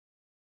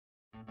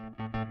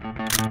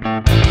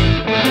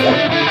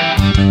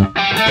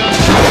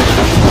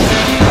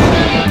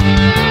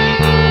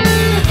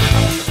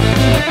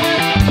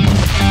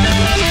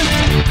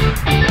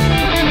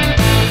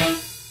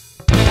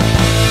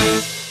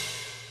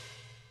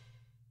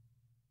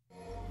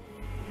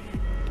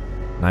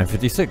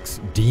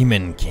$9.56.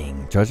 Demon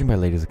King. Judging by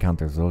Lady's account,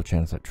 there's little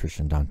chance that Trish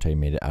and Dante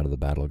made it out of the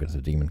battle against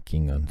the Demon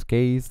King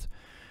unscathed.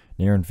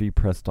 Nero and V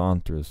pressed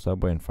on through the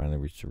subway and finally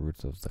reached the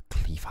roots of the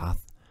Klifath.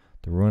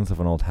 The ruins of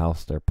an old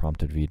house there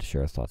prompted V to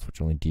share his thoughts, which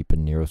only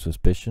deepened Nero's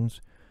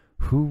suspicions.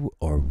 Who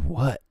or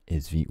what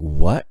is V?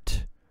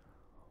 What?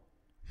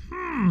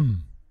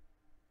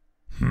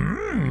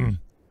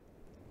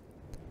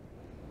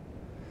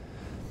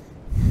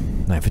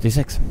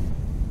 9:56.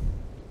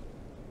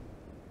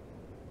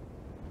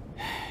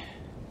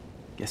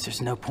 Guess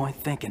there's no point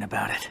thinking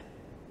about it.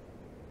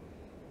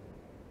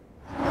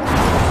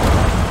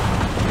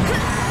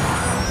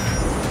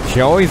 She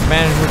always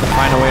manages to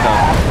find a way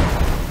to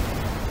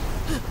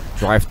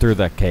drive through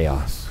that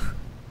chaos.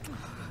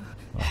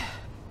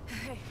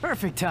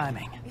 Perfect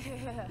timing.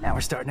 Now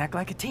we're starting to act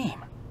like a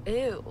team.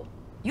 Ew.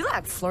 You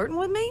like flirting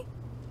with me?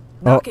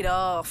 Knock it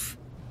off.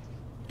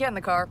 Get in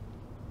the car.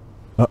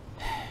 Oh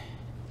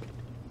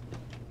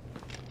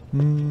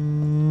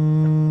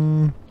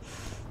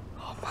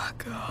my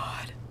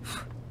god.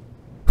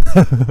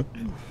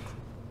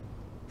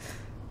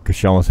 Cause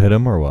she almost hit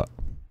him, or what?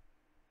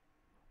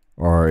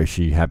 Or is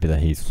she happy that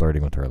he's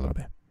flirting with her a little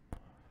bit?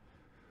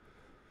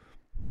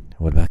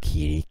 What about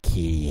Kitty?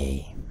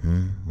 Kitty?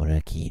 What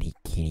about Kitty?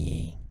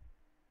 Kitty?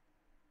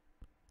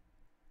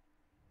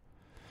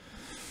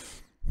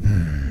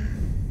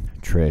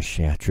 Trish,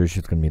 yeah, Trish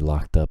is gonna be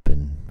locked up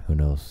in, who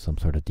knows, some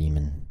sort of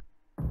demon.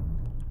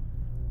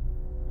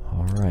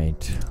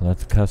 Alright,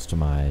 let's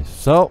customize.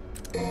 So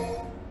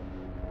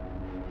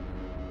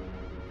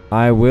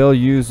I will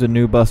use the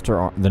new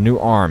the new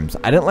arms.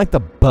 I didn't like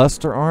the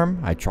Buster arm.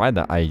 I tried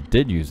that. I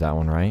did use that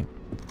one, right?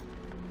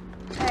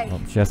 Hey,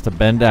 oh, she has to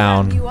bend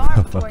down. New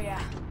arm for ya.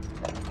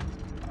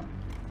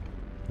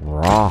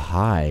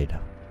 Rawhide.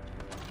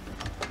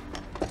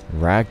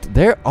 Racked.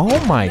 There. Oh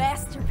my.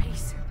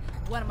 Masterpiece.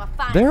 One of my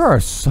finest. There are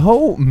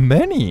so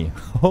many.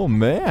 Oh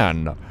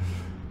man.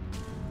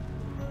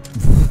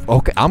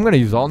 Okay, I'm gonna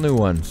use all new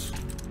ones.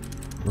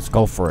 Let's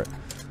go for it.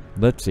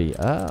 Let's see.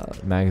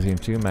 Magazine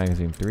 2,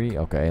 magazine 3.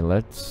 Okay,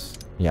 let's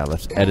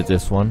edit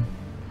this one.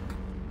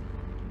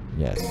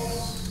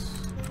 Yes.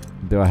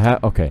 Do I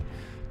have? Okay.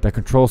 That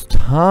controls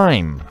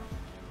time.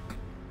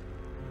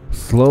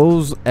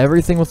 Slows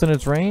everything within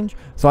its range.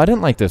 So I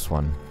didn't like this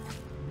one.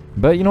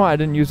 But you know what? I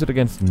didn't use it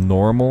against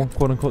normal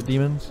quote-unquote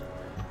demons.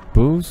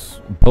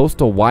 Boast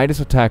the widest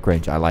attack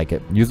range. I like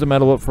it. Use the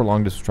metal whip for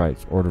long distance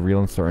strikes or to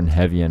reel in certain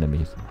heavy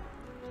enemies.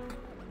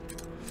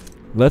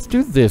 Let's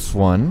do this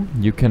one.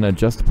 You can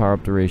adjust the power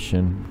up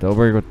duration. The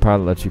override with power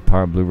that lets you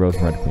power Blue Rose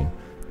and Red Queen.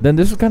 Then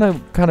this is kind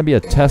of be a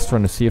test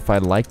run to see if I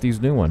like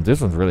these new ones. This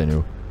one's really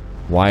new.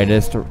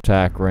 Widest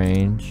attack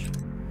range.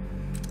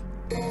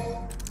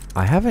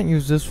 I haven't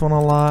used this one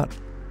a lot.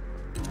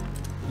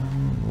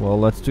 Well,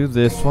 let's do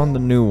this one, the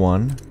new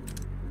one.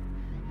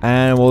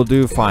 And we'll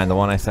do fine, the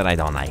one I said I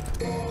don't like.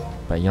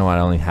 But you know what,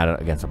 I only had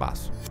it against a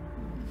boss.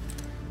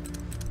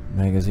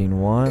 Magazine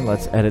 1.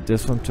 Let's edit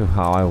this one to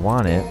how I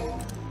want it.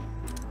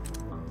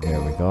 There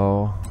we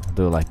go.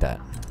 Do it like that.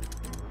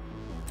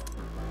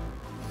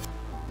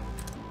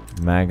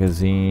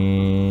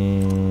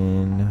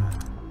 Magazine.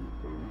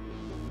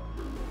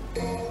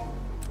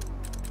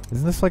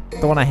 Isn't this like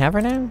the one I have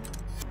right now?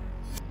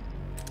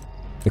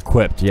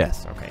 Equipped,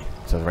 yes. Okay.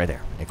 It says right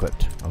there.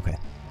 Equipped. Okay.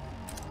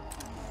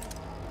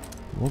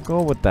 We'll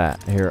go with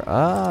that here.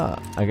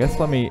 I guess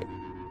let me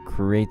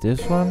create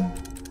this one.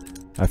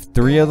 I have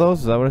 3 of those.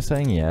 Is that what it's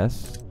saying?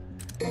 Yes.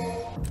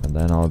 And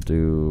then I'll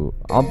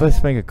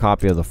just make a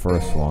copy of the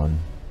first one.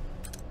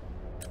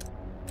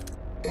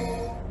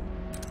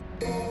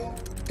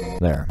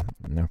 There.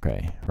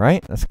 Okay.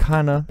 Right? That's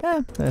kind of,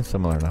 that's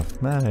similar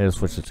enough. I just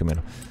switched it to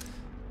middle.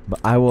 But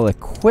I will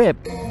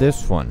equip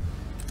this one.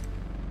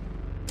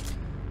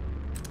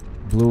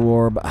 Blue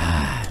orb.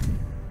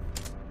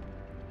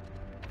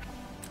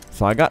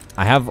 So I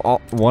have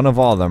one of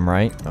all of them,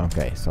 right?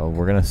 Okay, so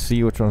we're gonna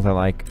see which ones I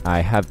like. I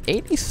have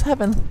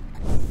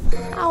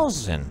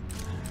 87,000.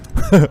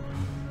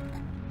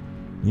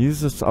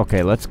 Use this.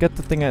 Okay, let's get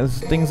the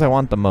things I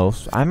want the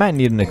most. I might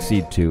need an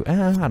Exceed 2.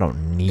 I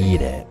don't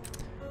need it.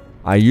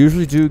 I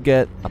usually do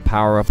get a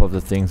power up of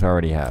the things I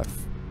already have.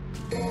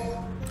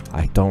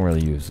 I don't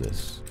really use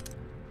this.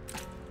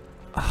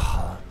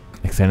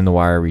 Extending the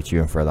wire, reach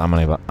even further.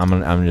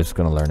 I'm just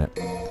gonna learn it.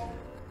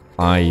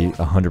 I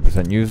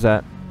 100% use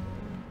that.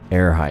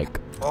 Air hike.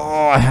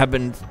 Oh, I have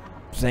been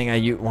saying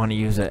I want to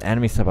use it.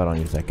 Enemy step, I don't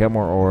use that. Get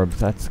more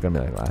orbs. That's gonna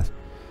be like last.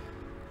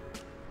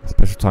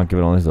 Special taunt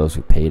given only to those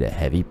who paid a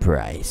heavy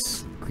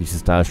price. Increases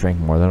style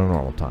strength more than a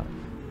normal taunt.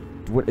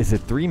 What is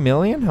it? 3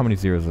 million? How many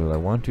zeros are there?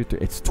 1, 2, 3.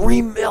 It's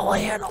 3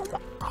 million. Oh my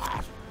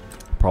gosh.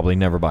 Probably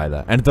never buy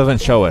that. And it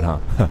doesn't show it, huh?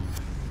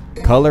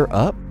 Color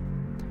up.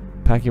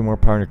 Packing more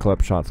power in your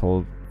collect shots.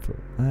 Hold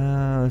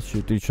Let's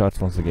shoot 3 shots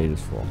once the gauge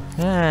is full.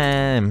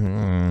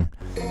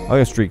 I'll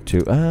get streak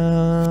 2.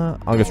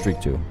 I'll get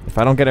streak 2. If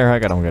I don't get air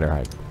hike, I don't get air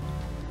hike.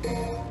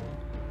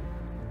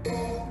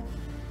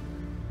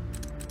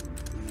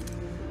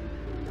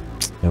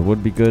 It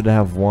would be good to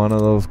have one of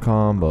those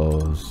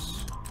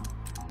combos.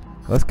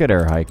 Let's get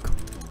air hike.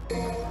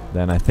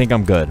 Then I think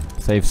I'm good.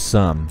 Save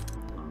some.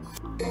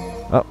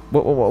 Oh,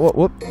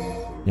 whoop.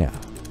 Yeah.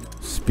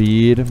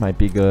 Speed might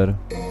be good.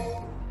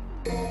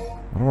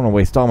 I don't want to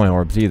waste all my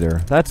orbs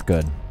either. That's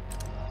good.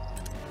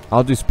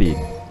 I'll do speed.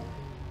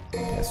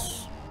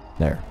 Yes.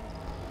 There.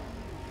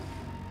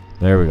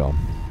 There we go.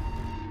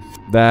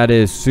 That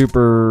is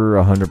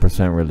super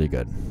 100% really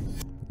good.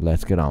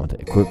 Let's get on with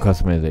it. Quick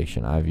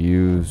customization. I've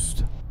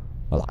used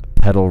a lot.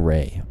 Pedal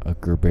Ray. A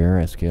Gerber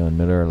at scale and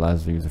emitter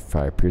allows the user to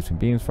fire piercing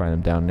beams, firing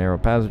them down narrow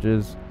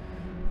passages,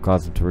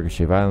 cause them to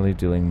ricochet violently,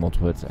 dealing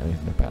multiple hits at anything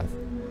in their path.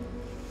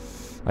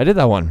 I did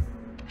that one.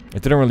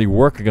 It didn't really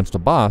work against a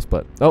boss,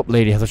 but... Oh,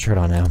 lady has a shirt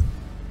on now.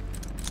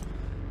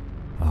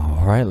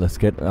 Alright, let's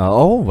get...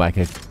 oh, I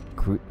could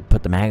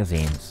put the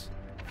magazines.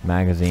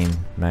 Magazine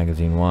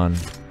 1.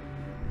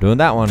 Doing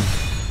that one.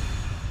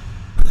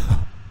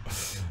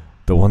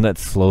 The one that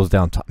slows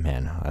down...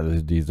 Man,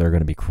 these are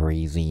going to be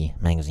crazy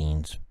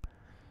magazines.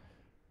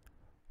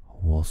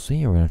 We'll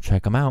see. We're going to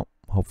check them out.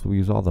 Hopefully we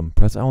use all of them.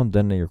 Press L and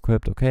then you're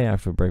equipped. Okay,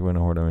 after a break, when a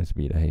horde enemy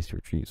speed, a hasty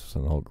retreat. So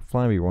send the whole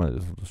flying. But you want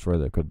to destroy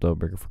the equipped double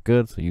breaker for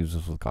good. So use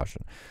this with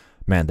caution.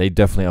 Man, they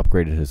definitely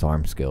upgraded his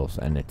arm skills,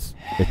 and it's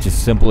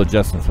just simple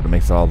adjustments, but it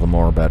makes it all the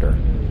more better.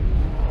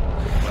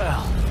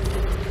 Well,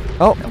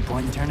 oh, no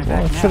point in turning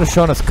well, back it now. should have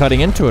shown us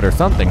cutting into it or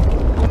something.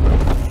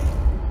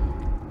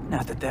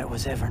 Not that that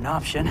was ever an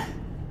option.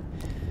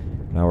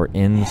 Now we're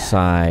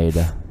inside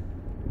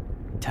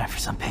Time for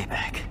some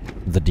payback.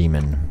 the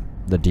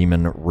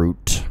demon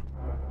root.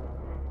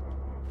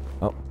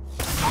 Oh.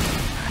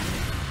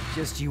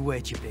 Just you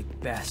wait, you big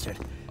bastard.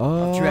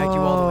 Oh. I'll drag you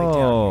all the way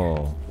down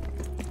here.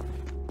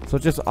 So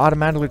it just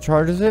automatically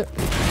charges it?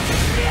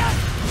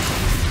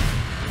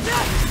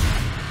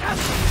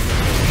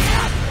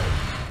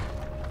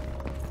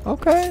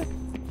 Okay.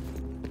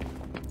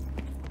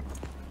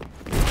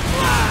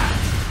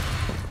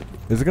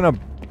 Is it gonna...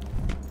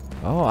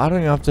 Oh, I don't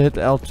even have to hit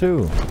the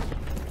L2.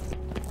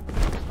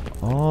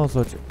 Oh,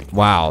 so it's...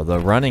 Wow, the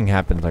running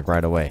happens like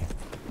right away.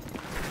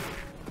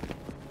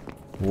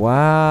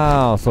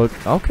 Wow, so...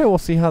 Okay, we'll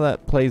see how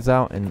that plays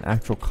out in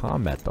actual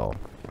combat, though.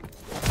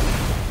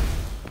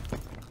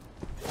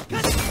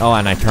 Oh,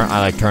 and I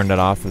turned it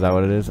off. Is that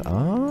what it is?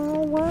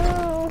 Oh,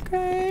 wow.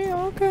 Okay,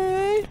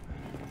 okay.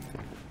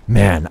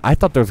 Man, I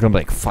thought there was gonna be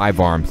like 5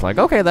 arms. Like,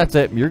 okay, that's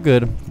it. You're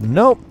good.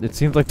 Nope. It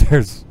seems like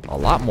there's a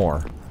lot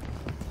more.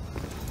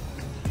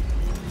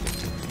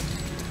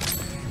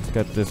 Let's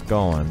get this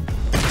going.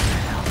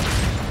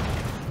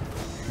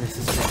 This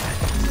is bad.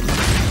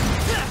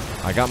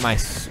 I got my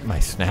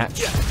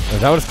snatch. Is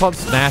that what it's called?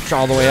 Snatch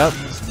all the way up?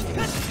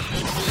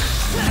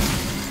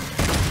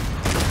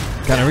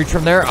 Can I reach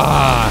from there?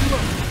 Ah!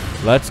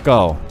 Let's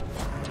go.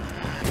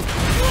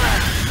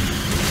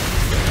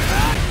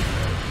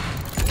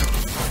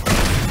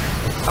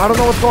 I don't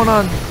know what's going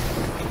on.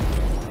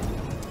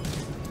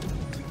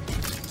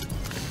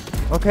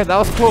 Okay, that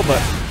was cool,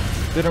 but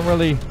didn't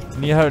really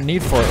have a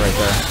need for it right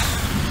there.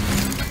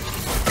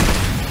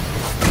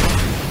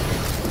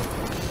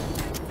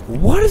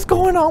 What is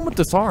going on with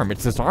this arm?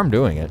 It's this arm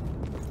doing it.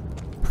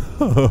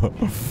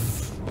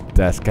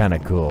 That's kind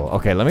of cool.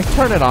 Okay, let me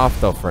turn it off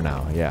though for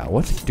now. Yeah,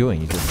 what's he doing?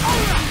 He just...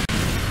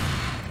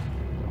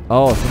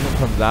 Oh, something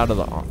comes out of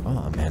the arm.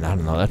 Oh man, I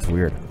don't know. That's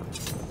weird.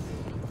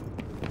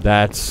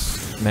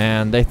 That's...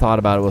 Man, they thought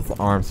about it with the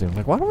arm things.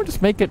 Like, why don't we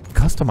just make it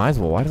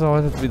customizable? Why does it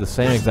always have to be the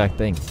same exact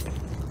thing?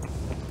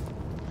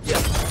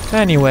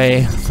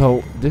 Anyway,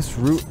 so this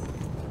route,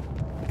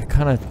 it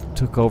kind of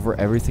took over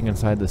everything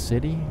inside the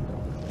city.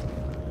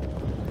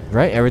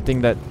 Right?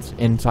 Everything that's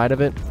inside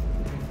of it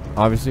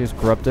obviously is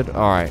corrupted.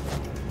 Alright.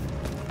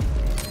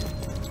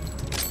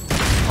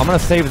 I'm going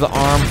to save the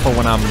arm for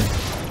when I'm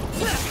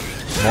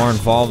more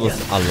involved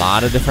with a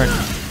lot of different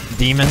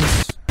demons.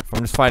 If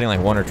I'm just fighting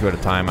like 1 or 2 at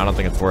a time, I don't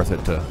think it's worth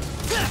it to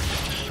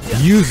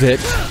use it.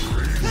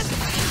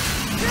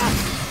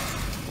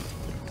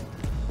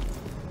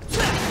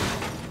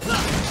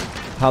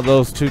 How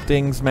those 2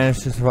 things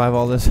managed to survive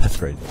all this, that's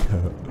crazy.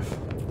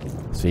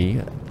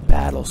 See?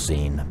 Battle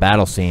scene.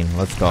 Battle scene.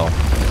 Let's go.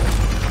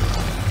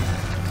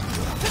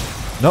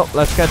 Nope,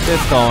 let's get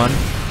this going.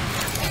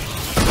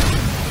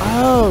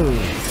 Oh.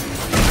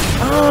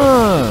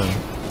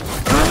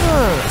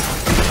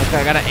 Okay,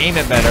 I gotta aim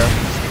it better.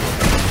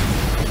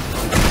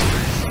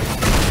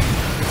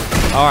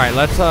 Alright,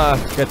 let's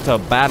get to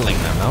battling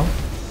them, no?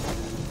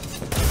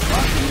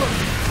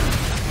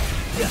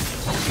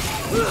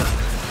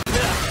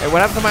 Hey,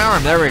 what happened to my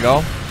arm? There we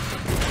go.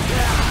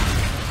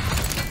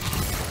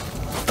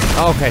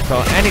 Okay, so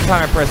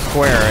anytime I press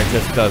square, it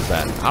just does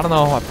that. I don't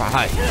know how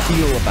I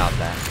feel about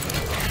that.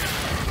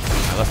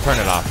 Right, let's turn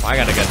it off. I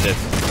gotta get this.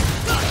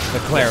 The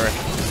cleric.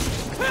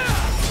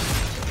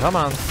 Come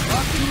on.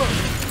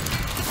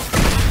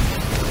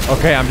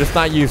 Okay, I'm just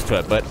not used to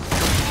it, but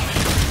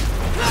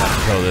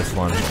let's kill this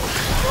one.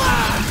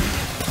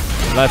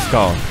 Let's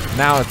go.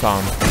 Now it's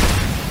on.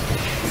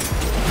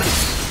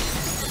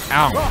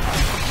 Ow.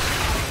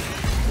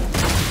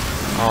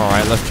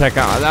 Alright, let's check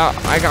out.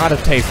 I got a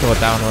taste of what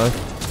that one was.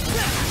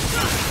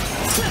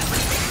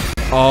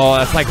 Oh,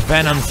 that's like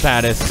Venom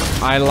status.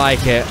 I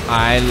like it.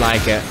 I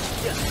like it.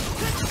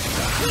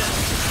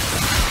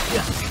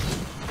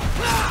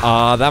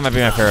 That might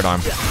be my favorite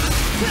arm.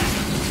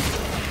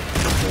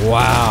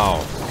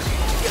 Wow.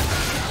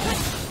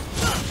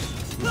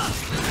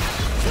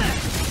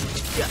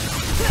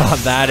 Oh,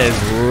 that is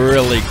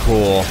really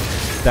cool.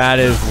 That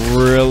is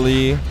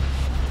really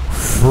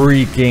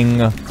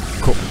freaking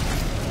cool.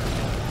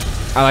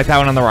 I like that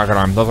one on the rocket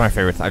arm. Those are my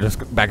favorites. I just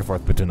go back and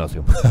forth between those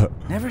two.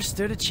 Never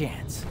stood a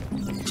chance.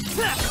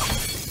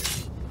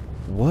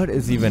 What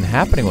is even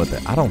happening with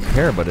it? I don't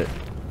care, but it...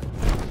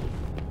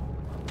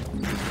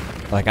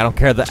 Like, I don't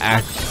care the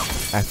act...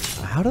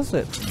 How does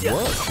it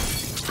work?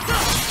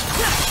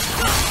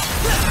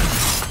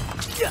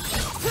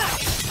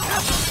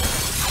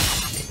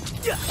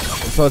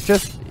 So it's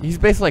just... He's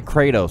basically like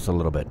Kratos a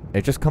little bit.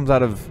 It just comes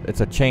out of...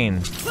 It's a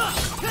chain.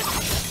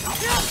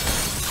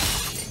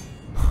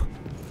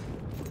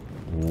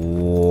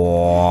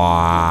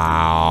 Wow.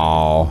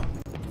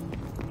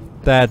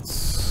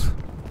 That's...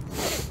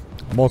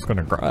 I'm almost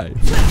gonna cry.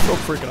 So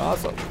freaking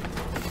awesome.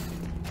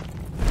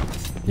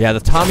 Yeah, the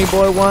Tommy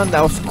Boy one,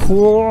 that was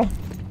cool.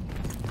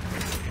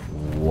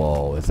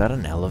 Whoa, is that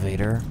an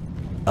elevator?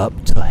 Up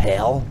to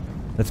hell?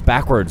 It's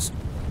backwards.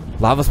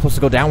 Lava's supposed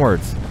to go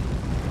downwards.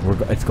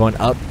 It's going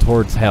up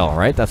towards hell,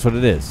 right? That's what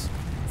it is.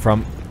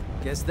 From...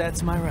 Guess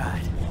that's my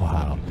ride.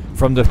 Wow.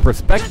 From the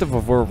perspective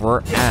of where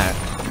we're at,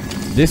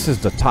 this is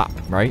the top,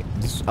 right?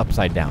 This is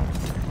upside down.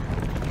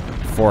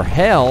 For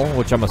hell,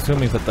 which I'm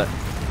assuming is at the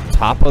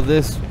top of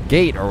this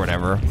gate or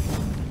whatever.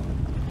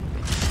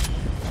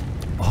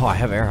 Oh, I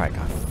have air hike.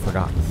 I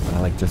forgot. I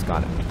like just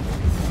got it.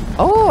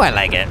 Oh, I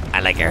like it. I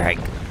like air hike.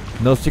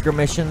 No secret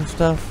mission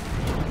stuff.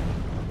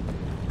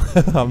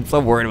 I'm so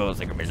worried about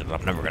secret missions.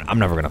 I'm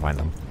never gonna find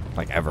them,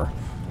 like ever.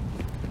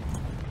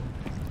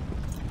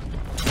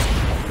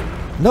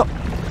 No.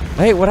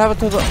 Hey, what happened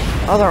to the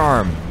other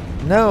arm?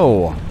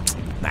 No.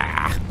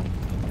 Nah.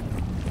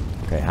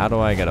 Okay, how do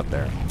I get up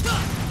there?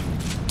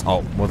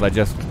 Oh, was I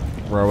just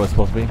where I was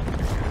supposed to be?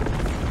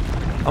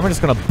 I'm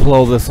just gonna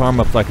blow this arm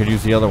up so I could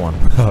use the other one.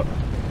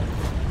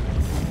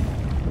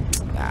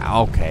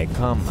 Okay,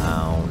 come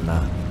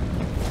on.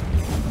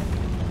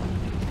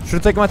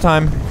 Should've taken my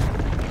time.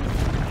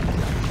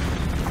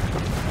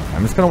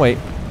 I'm just gonna wait.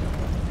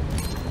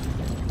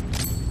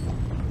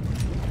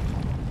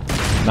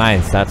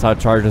 Nice, that's how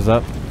it charges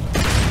up.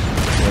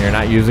 When you're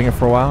not using it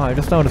for a while. I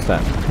just noticed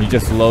that. You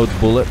just load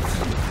bullets.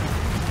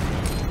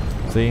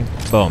 See?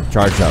 Boom,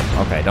 charged up.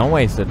 Okay, don't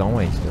waste it, don't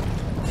waste it.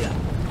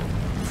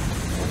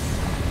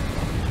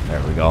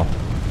 There we go.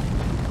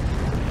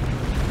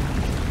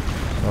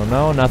 Oh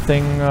no,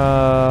 nothing,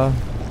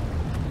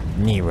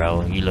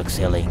 Nero, you look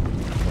silly.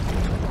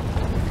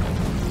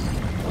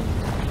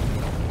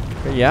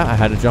 Okay, yeah, I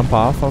had to jump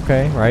off,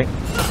 okay, right.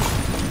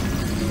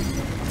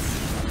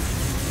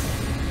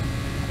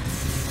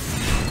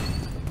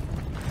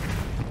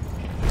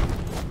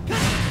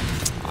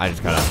 I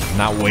just gotta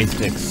not waste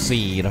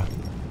exceed.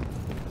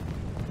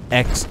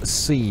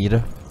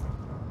 Exceed.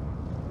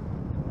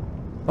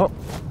 Oh.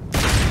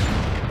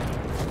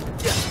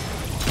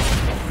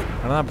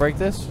 Can I not break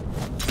this?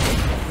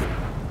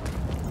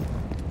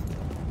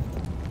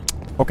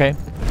 Okay.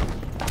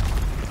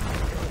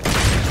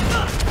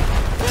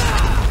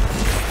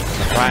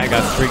 That's right, I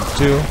got streaks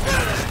too.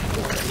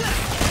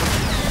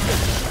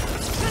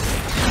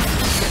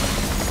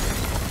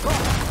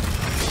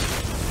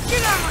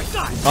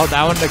 Oh,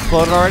 that one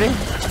exploded already?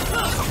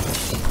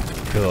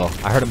 Cool.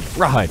 I heard him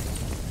ride.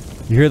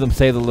 You hear them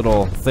say the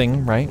little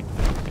thing, right?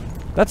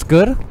 That's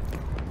good.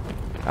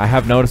 I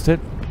have noticed it.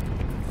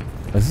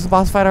 Is this a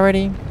boss fight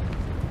already?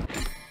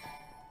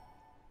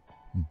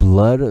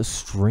 Blood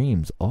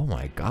streams. Oh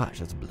my gosh,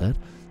 that's blood.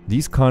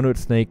 These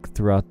conduits snake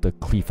throughout the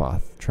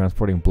Qlipoth,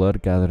 transporting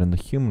blood gathered in the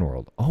human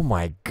world. Oh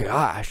my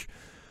gosh.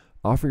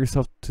 Offer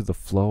yourself to the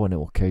flow and it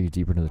will carry you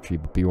deeper into the tree,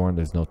 but be warned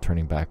there's no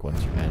turning back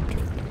once you enter.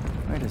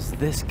 Where does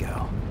this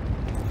go?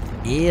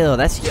 Ew,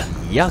 that's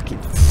yucky.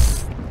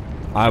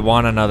 I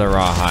want another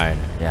rawhide.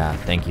 Yeah,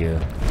 thank you.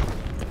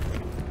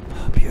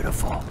 Oh,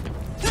 beautiful.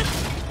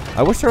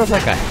 I wish there was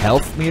like a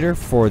health meter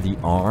for the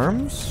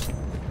arms.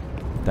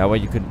 That way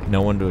you could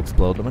know when to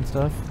explode them and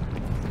stuff.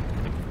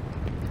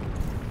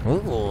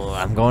 Ooh,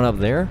 I'm going up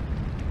there.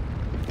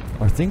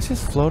 Are things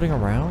just floating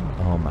around?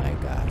 Oh my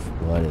gosh,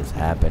 what is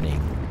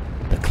happening?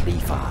 The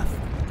Qlipoth.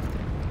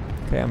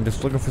 Okay, I'm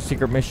just looking for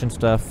secret mission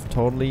stuff.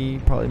 Totally,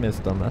 probably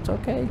missed them. That's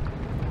okay.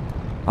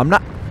 I'm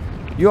not...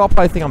 You all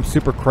probably think I'm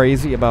super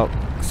crazy about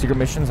secret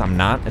missions. I'm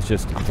not. It's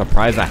just, I'm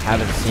surprised I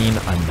haven't seen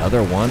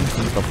another one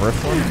since the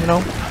first one, you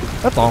know?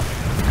 That's all.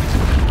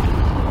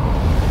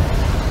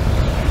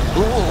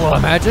 Ooh,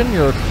 imagine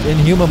you're in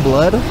human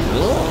blood.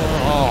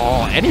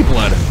 Ooh, any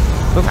blood.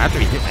 Doesn't have to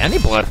be any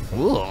blood.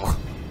 Ooh.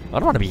 I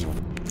don't want to be,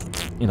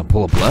 you know,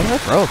 pool of blood.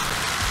 That's gross.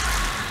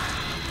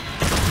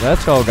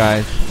 Let's go,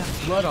 guys.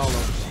 Blood all over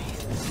me.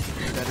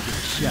 Better get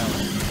a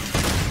shower.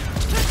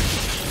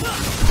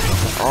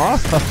 Oh,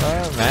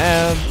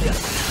 man.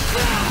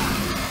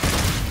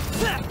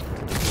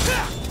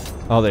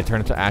 Oh, they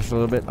turn into ash a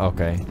little bit?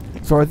 Okay.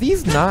 So are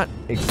these not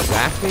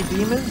exactly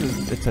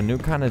demons? It's a new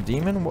kind of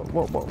demon?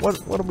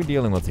 What are we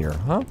dealing with here,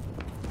 huh?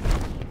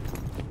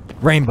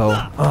 Rainbow.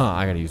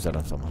 I gotta use that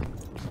on someone.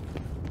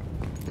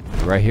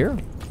 Right here?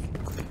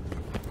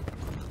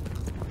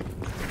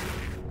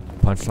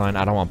 Punchline?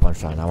 I don't want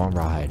punchline. I want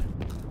rawhide.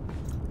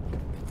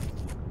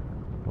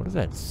 What is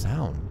that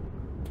sound?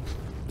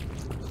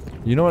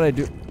 You know what I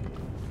do?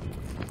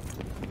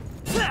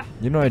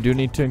 You know I do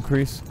need to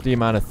increase? The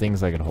amount of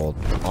things I can hold.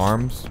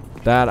 Arms.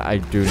 That I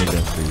do need to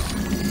increase.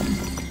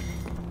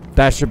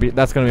 That should be,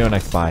 that's gonna be my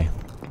next buy.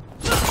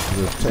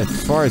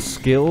 As far as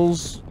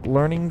skills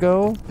learning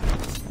go,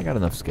 I got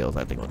enough skills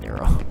I think on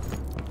Nero.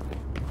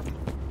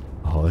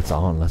 Oh, it's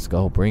on. Let's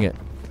go. Bring it.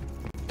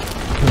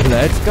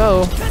 Let's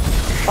go.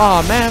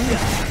 Oh man.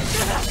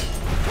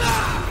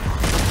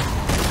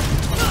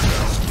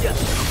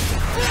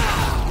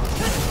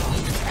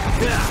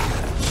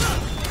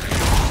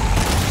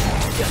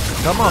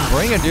 Come on,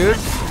 bring it, dude.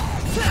 Do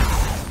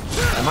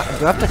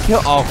I have to kill?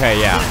 Okay,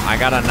 yeah. I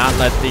gotta not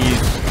let these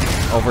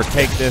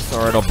overtake this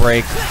or it'll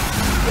break.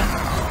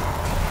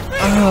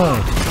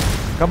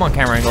 Come on,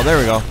 camera angle. There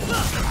we go.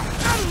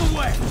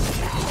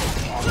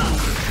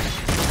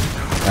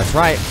 That's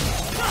right.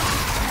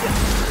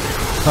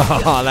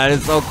 Oh, that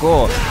is so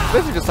cool.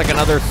 This is just like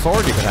another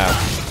sword you could have.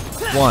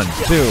 1, 2.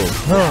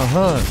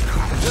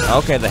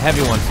 Okay, the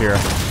heavy one's here.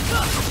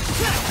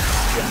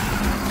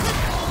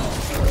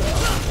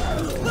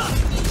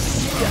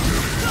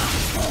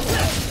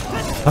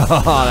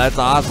 Oh, that's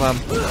awesome.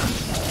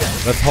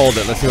 Let's hold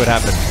it. Let's see what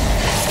happens.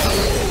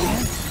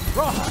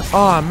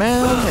 Oh,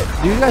 man.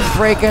 Do you guys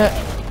break it?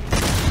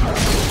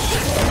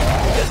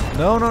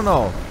 No, no,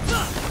 no.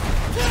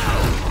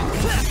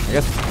 I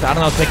guess, I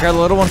don't know, take care of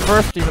the little one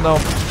first, even though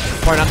it's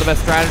probably not the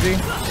best strategy.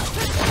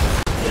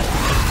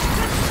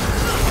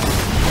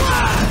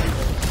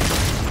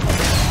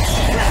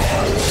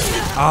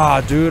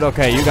 Ah, dude.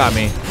 Okay, you got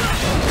me.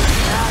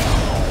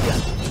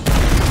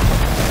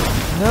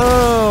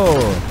 No.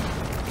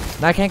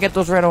 Now I can't get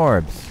those red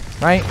orbs,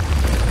 right?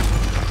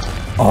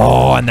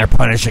 Oh, and they're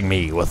punishing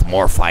me with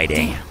more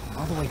fighting.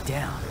 All the way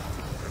down.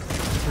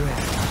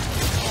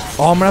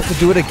 Oh, I'm gonna have to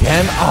do it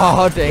again?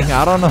 Oh, dang,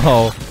 I don't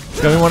know.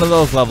 It's gonna be one of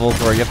those levels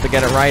where you have to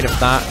get it right.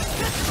 If not,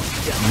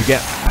 you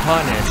get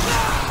punished.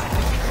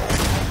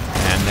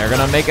 And they're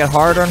gonna make it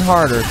harder and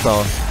harder,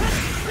 so.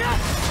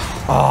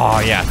 Oh,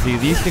 yeah, see,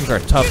 these things are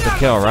tough to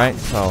kill, right?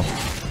 So,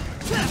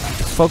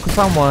 just focus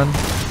on one.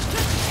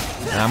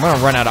 And I'm gonna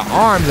run out of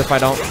arms if I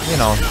don't, you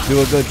know,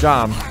 do a good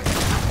job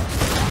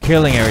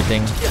killing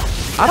everything.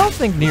 I don't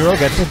think Nero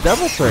gets a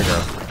double trigger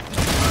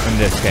in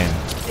this game.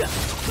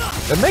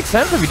 It makes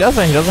sense if he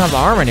doesn't. He doesn't have the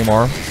arm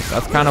anymore.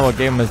 That's kind of what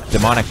gave him his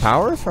demonic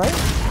powers, right?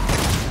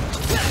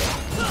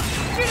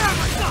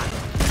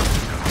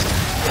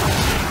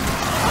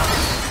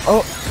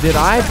 Oh, did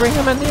I bring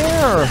him in the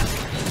air? Or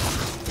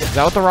is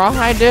that what the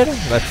rawhide did?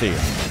 Let's see.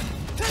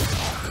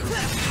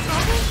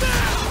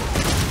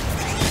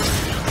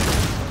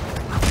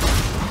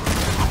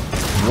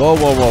 Whoa,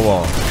 whoa, whoa,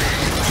 whoa.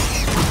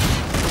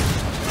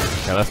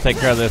 Okay, let's take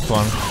care of this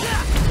one.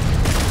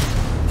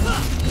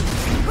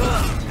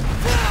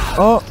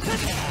 Oh,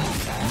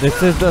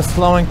 this is the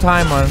slowing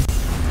time one.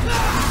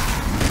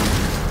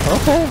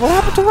 Okay, what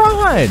happened to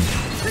rawhide?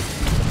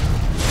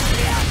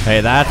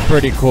 Hey, that's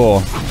pretty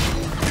cool.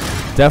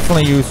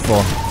 Definitely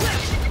useful.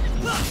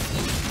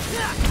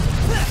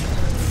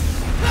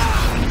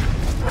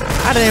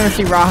 I didn't even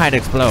see rawhide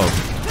explode.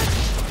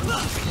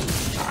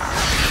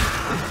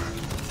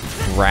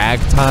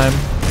 Ragtime.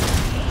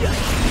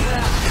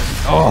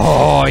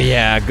 Oh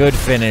yeah, good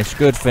finish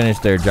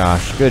there,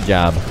 Josh. Good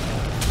job,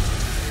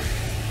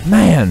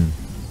 man.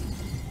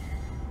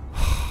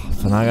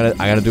 So now I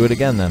gotta do it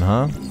again then,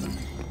 huh?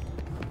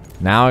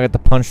 Now I got the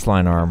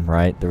punchline arm,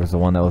 right? There was the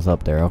one that was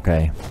up there.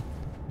 Okay,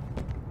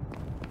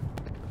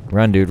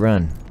 run, dude,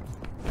 run.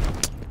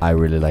 I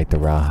really like the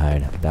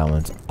rawhide. That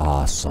one's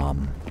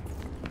awesome.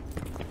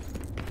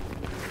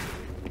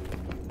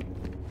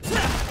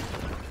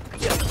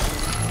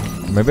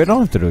 Maybe I don't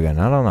have to do it again.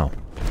 I don't know.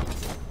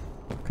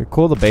 Okay,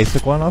 cool. The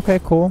basic one. Okay,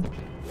 cool.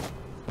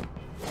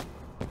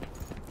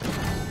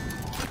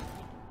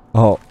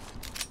 Oh.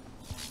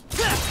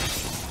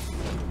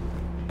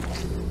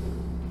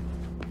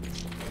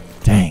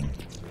 Dang.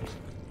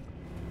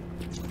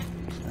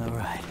 All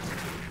right.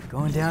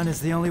 Going down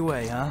is the only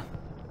way, huh?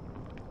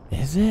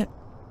 Is it?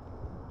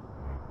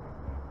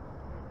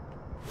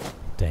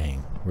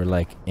 Dang. We're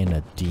like in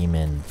a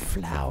demon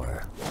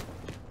flower.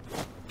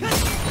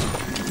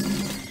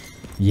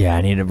 Yeah,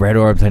 I need red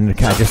orbs. I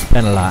just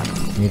spent a lot.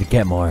 I need to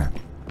get more.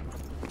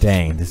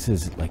 Dang, this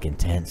is like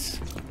intense.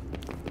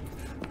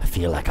 I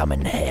feel like I'm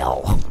in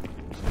hell.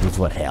 This is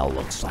what hell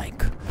looks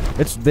like.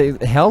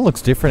 Hell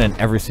looks different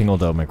in every single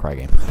Devil May Cry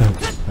game.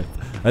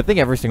 I think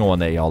every single one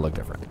they all look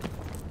different.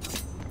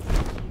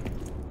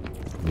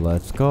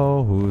 Let's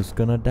go. Who's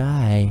gonna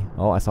die?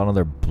 Oh, I saw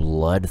another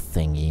blood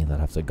thingy that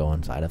I have to go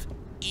inside of.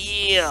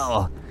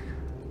 Ew.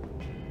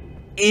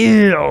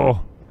 Ew.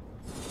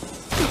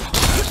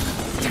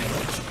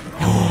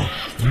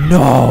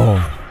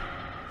 No.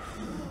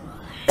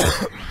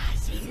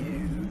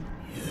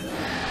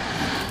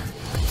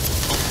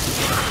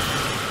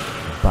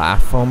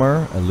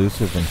 Blasphemer,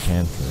 elusive, and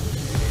cancer.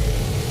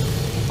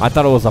 I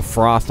thought it was a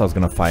frost I was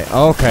gonna fight.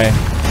 Okay,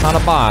 not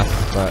a boss,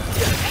 but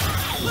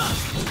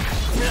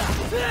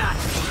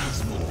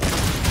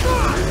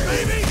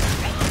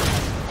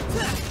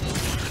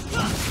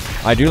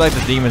I do like the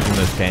demons in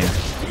this game.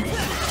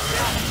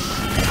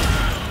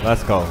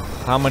 Let's go.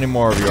 How many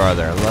more of you are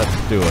there? Let's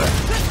do it.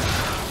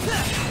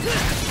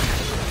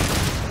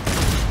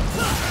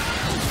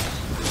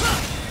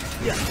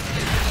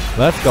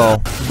 Let's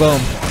go.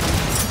 Boom.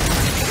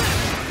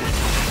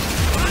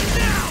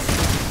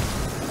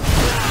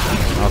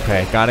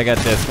 Okay, gotta get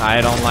this. I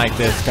don't like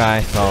this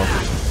guy, so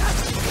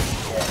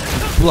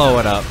blow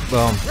it up.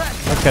 Boom.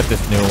 Let's get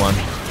this new one.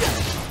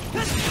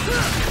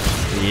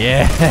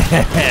 Yeah.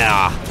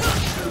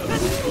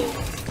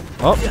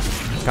 Oh,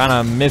 kind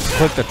of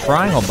misclicked the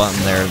triangle button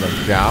there, the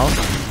joust.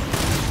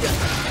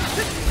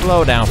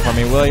 Slow down for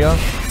me, will you?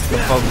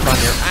 Just focus on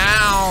your.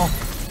 Ow!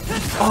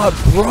 Oh, it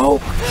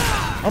broke.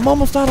 I'm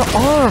almost out of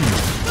arms.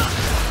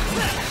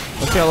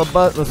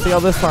 Let's see how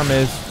this arm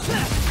is.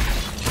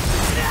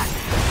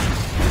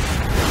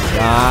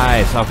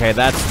 Nice. Okay,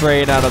 that's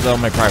straight out of the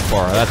Devil May Cry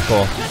 4. That's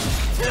cool.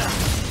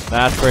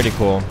 That's pretty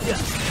cool. I'm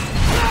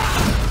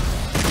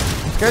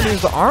scared to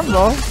use the arm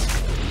though.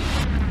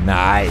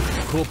 Nice.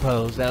 Cool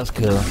pose. That was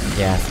cool.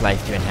 Yeah,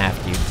 sliced you in half,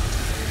 dude.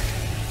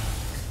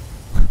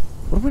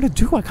 What am I gonna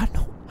do? I got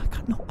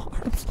no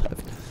arms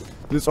left.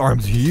 This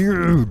arm's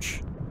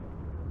huge.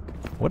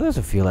 What does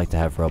it feel like to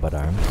have robot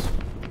arms?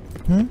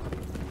 Hmm?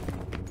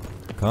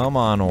 Come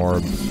on,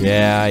 orbs.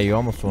 Yeah, you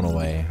almost went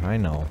away. I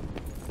know.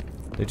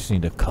 They just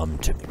need to come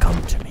to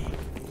me.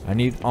 I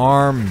need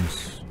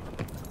arms.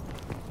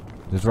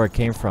 This is where I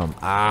came from.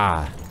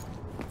 Ah.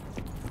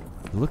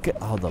 Look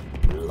at all the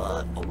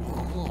blood.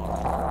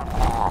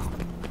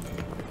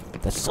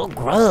 That's so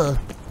gross.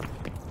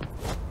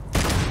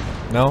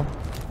 No?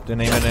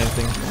 Didn't aim at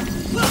anything?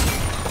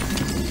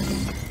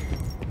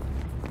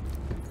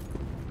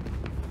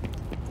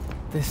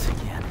 This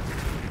again.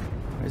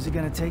 Where's it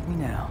gonna take me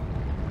now?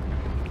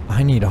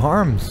 I need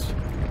arms.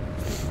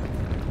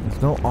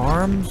 There's no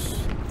arms?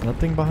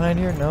 Nothing behind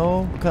here?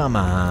 No? Come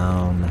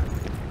on.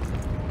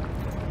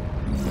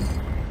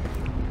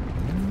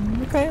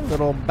 Okay,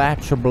 little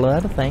batch of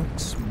blood.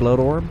 Thanks. Blood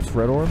orbs,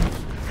 red orbs.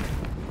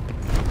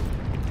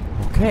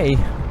 Okay.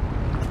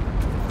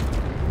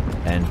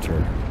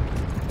 Enter.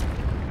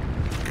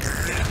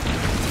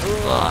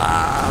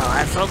 Ugh,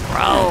 that's so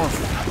gross.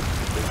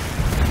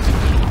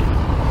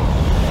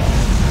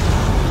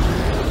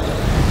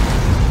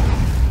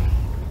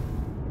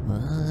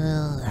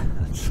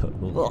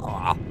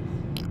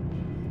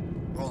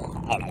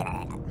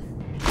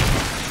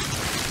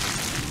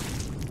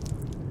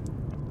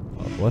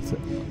 What's it?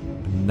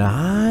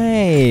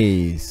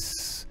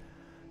 Nice.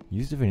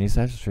 Use divinity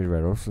size to trade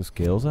red orbs for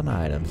skills and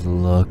items.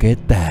 Look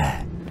at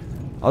that.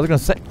 I was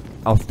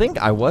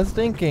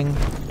thinking,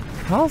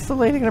 how's the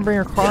lady gonna bring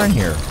her car in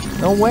here?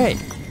 No way.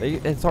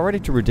 It's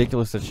already too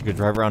ridiculous that she could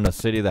drive around a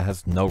city that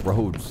has no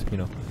roads, you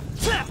know.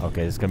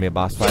 Okay, this is gonna be a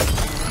boss fight.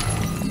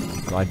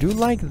 So I do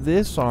like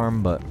this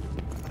arm, but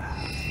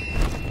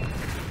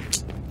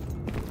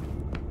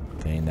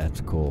dang,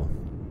 that's cool.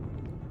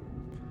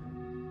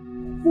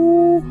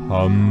 Ooh,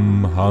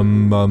 hum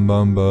bum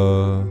bum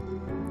ba.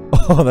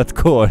 Oh, that's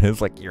cool.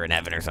 It's like you're in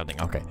heaven or something.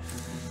 Okay.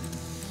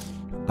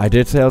 I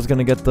did say I was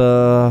gonna get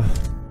the.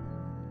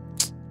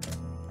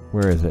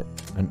 Where is it?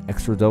 An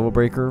extra Devil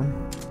Breaker.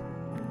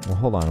 Well,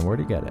 hold on. Where'd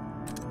you get it?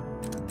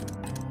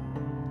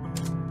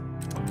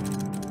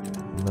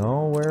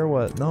 No, where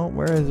was? No,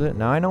 where is it?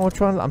 Now I know which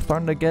ones. I'm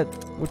starting to get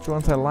which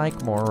ones I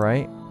like more,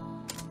 right?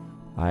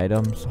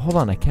 Items. Hold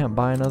on. I can't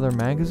buy another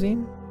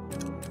magazine.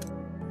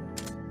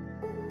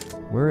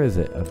 Where is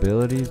it?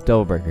 Abilities,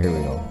 Devil Breaker. Here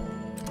we go.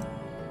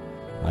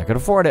 I could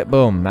afford it.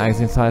 Boom.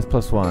 Magazine size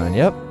 +1.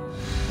 Yep.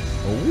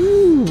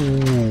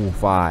 Ooh.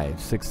 5,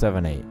 6,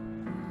 7, 8.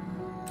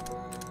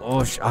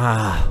 Oh,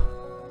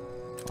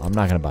 I'm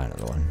not gonna buy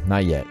another one.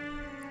 Not yet.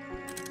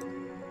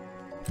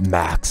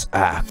 Max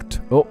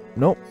Act. Oh,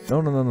 nope.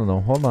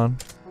 No. Hold on.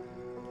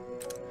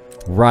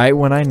 Right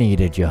when I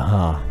needed you,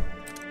 huh?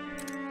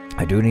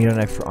 I do need an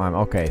extra arm.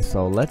 Okay,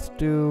 so let's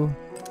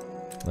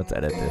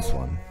edit this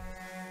one.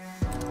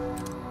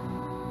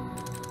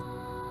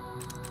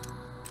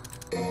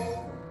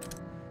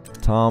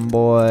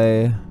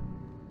 Tomboy.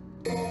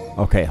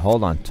 Okay,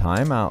 hold on.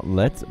 Time out.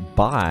 Let's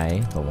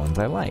buy the ones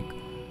I like.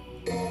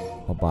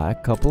 I'll buy a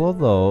couple of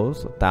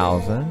those.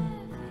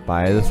 1,000.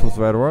 Buy this with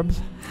red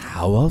orbs.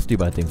 How else do you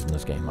buy things in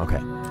this game? Okay.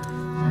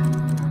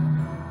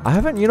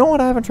 You know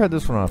what? I haven't tried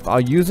this one off. I'll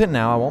use it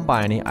now. I won't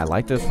buy any. I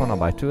like this one. I'll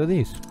buy 2 of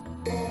these.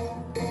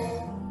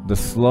 The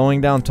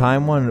slowing down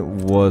time one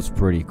was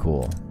pretty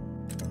cool.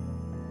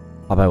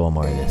 I'll buy one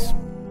more of this.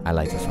 I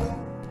like this one.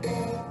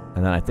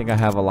 And then I think I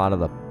have a lot of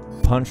the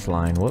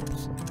punchline.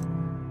 Whoops.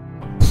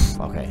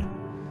 Okay.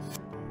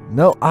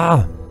 No.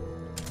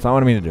 It's not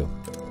what I mean to do.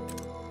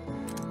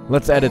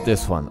 Let's edit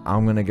this one.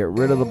 I'm going to get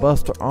rid of the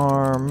Buster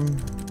Arm.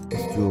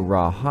 Let's do a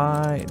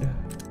Rawhide.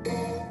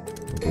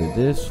 We'll do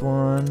this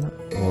one.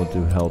 We'll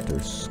do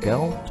Helter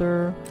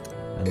Skelter.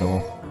 And then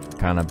we'll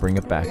kind of bring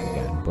it back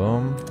again.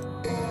 Boom.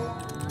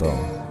 Boom.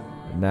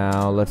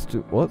 Now let's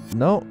do what?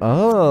 No.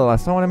 Oh,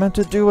 that's not what I meant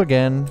to do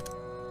again.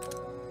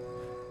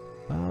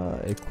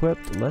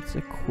 Equipped. Let's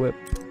equip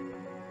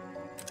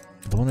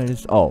the one that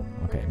is. Oh,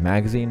 okay.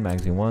 Magazine.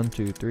 Magazine 1,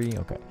 2, 3.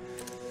 Okay.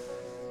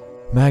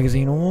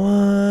 Magazine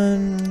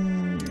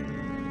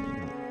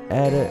 1.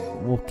 Edit.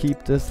 We'll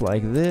keep this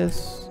like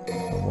this.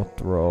 And we'll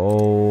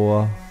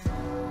throw.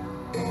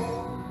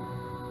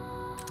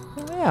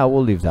 Yeah,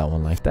 we'll leave that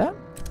one like that.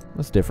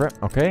 That's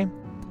different. Okay.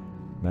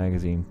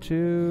 Magazine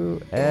 2.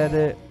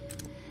 Edit.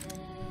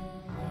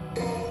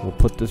 We'll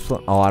put this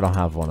one. Oh, I don't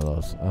have one of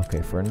those.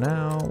 Okay, for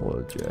now,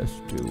 we'll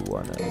just do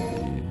one of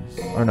these.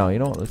 Or no, you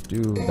know what? Let's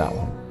do that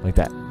one. Like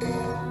that.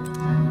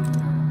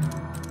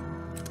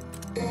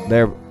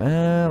 There.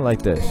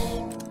 Like this.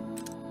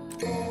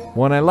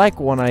 One I like,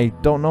 one I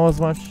don't know as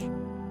much.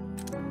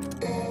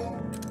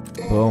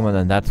 Boom, and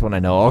then that's when I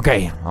know,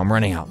 okay, I'm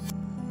running out.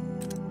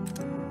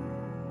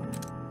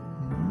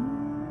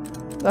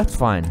 That's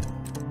fine.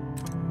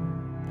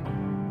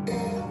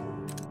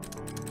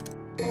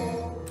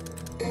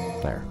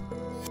 There.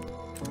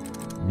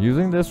 I'm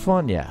using this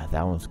one. Yeah,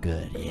 that one's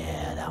good.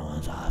 Yeah, that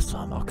one's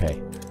awesome.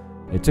 Okay.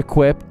 It's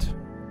equipped.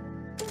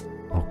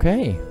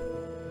 Okay.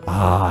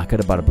 I could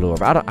have bought a blue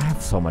orb. I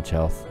have so much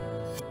health.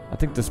 I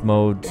think this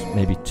mode's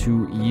maybe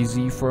too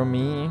easy for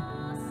me.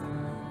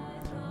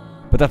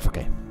 But that's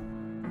okay.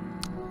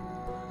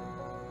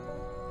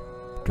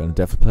 Gonna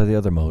definitely play the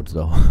other modes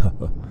though.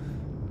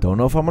 Don't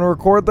know if I'm gonna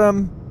record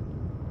them.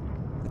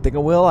 I think I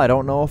will. I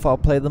don't know if I'll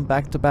play them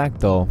back to back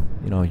though.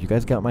 You know, you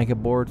guys got my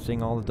bored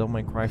seeing all the Devil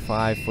May Cry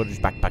 5 footage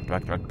back. That's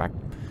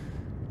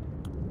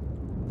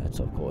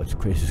so cool. It's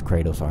just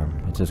Kratos Arm.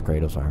 It's just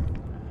Kratos Arm.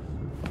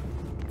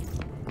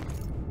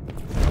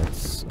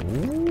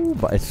 Ooh,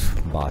 but it's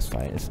boss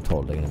fight. It's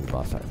totally gonna be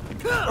boss fight.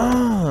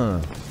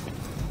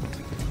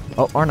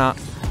 Oh, or not.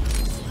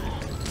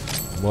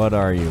 What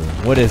are you?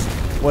 What is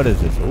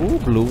this? Ooh,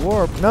 blue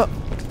orb. No.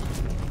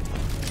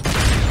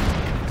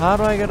 How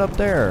do I get up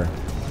there?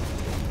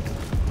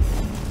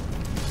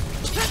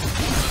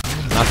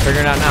 Not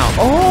figuring it out now.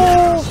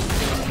 Oh!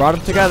 Brought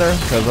them together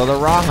because of the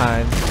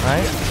rawhide,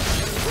 right?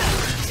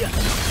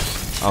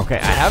 Okay,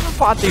 I haven't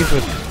fought these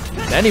with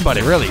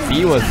anybody really.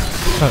 V was.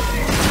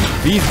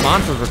 These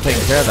monsters were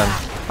taking care of them.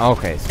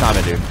 Okay, stop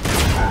it, dude.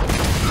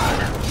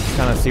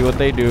 Kind of see what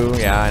they do.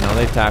 Yeah, I know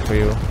they tackle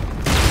you.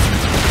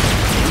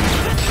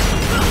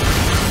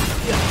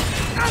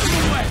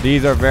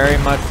 These are very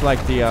much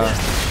like the,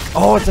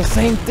 oh, it's the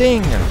same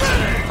thing!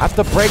 I have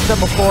to break them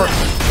before...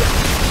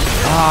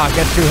 it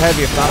gets too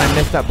heavy. If not, I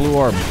missed that blue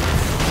orb.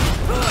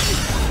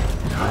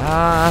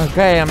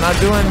 Okay, I'm not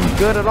doing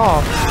good at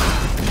all.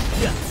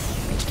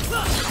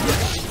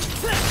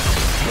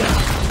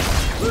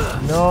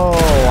 No,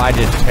 I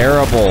did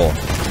terrible.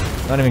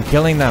 Not even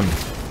killing them.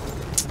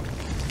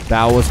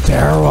 That was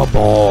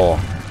terrible.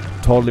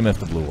 Totally missed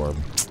the blue orb.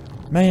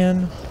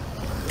 Man.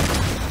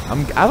 I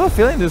have a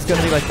feeling this is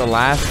going to be like the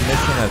last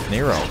mission as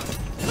Nero.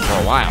 For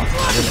a while.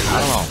 I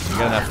don't know. I'm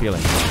getting that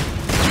feeling.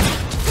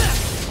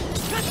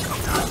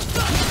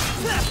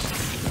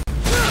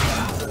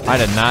 I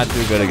did not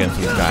do good against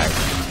these guys.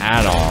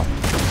 At all.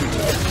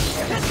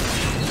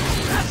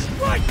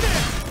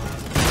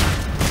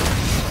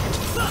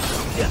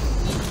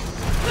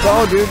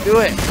 Go, dude, do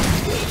it.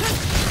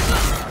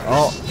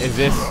 Oh, is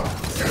this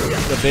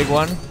the big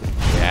one?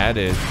 Yeah, it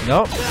is.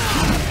 Nope.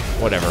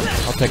 Whatever.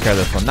 I'll take care of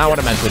this one. Not what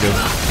I meant to do.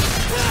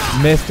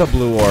 Missed a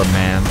blue orb,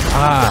 man.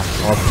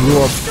 Or blue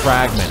orb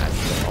fragment.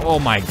 Oh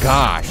my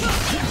gosh.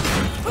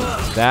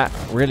 That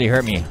really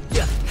hurt me.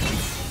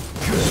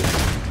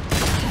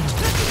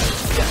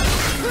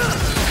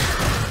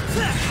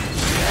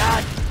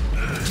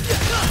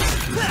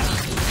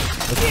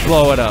 Let's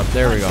blow it up.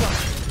 There we go.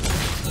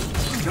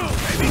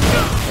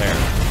 There.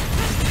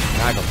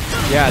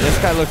 Yeah, this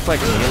guy looks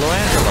like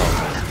Michelangelo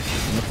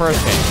in the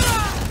first game.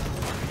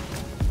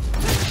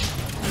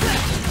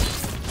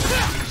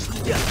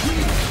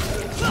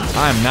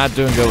 I'm not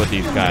doing good with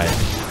these guys.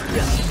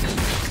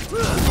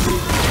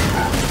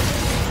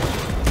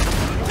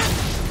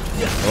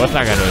 What's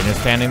that guy doing?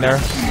 Just standing there?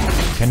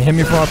 Can you hit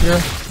me from up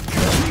here?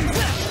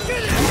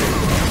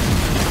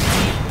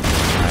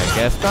 I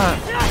guess not.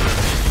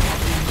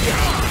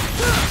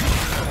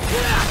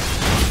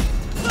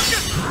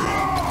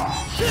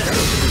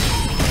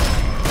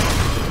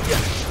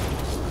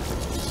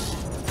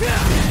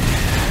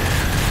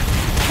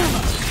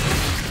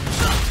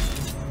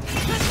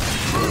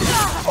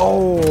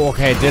 Oh,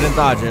 okay, didn't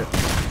dodge it.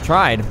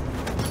 Tried.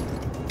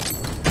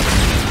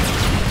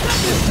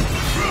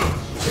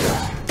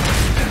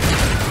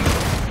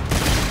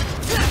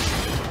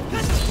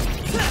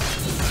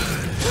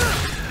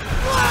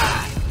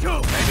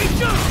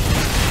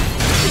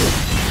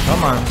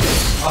 Come on.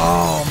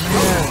 Oh,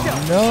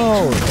 man.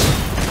 No.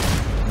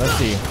 Let's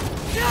see.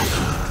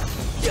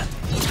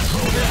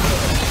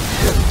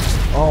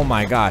 Oh,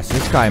 my gosh.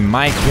 This guy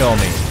might kill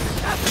me.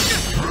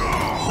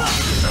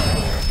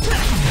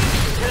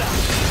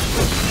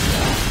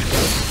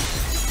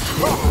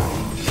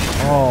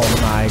 Oh,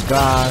 my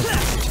gosh.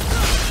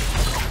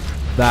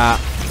 That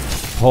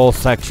whole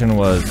section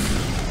was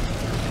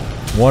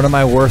one of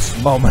my worst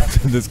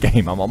moments in this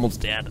game. I'm almost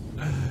dead.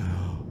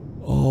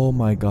 Oh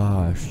my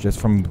gosh. Just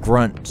from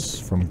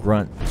grunts.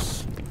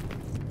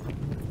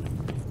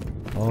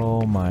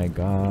 Oh my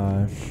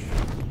gosh.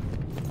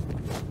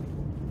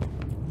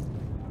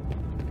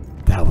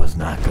 That was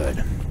not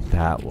good.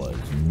 That was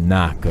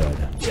not good.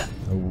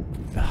 Oh,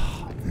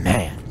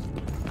 man.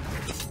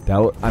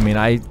 I mean,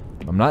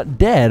 I'm not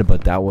dead,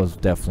 but that was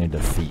definitely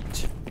a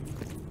defeat.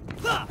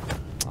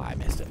 I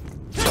missed it.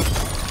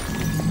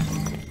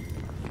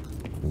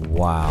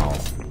 Wow.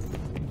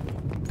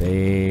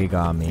 They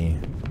got me.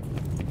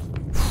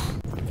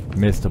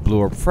 Missed a blue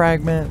orb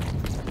fragment.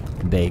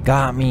 They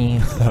got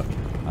me.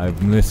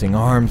 I'm missing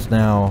arms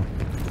now.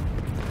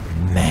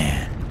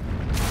 Man.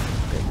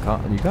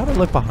 You gotta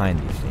look behind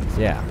these things.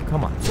 Yeah,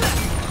 come on.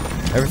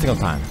 Every single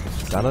time.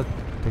 Just gotta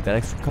take that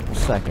extra couple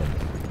seconds.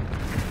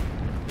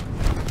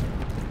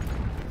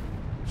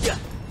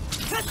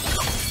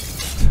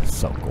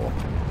 So cool.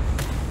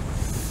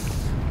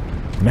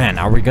 Man,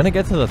 are we gonna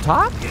get to the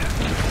top?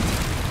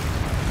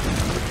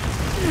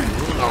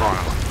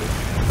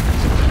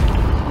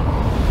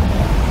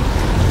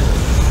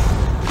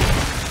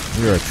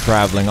 We are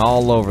traveling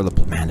all over the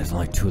place. Man, there's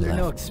only 2 left.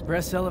 No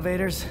express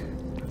elevators?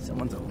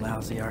 Someone's a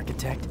lousy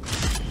architect.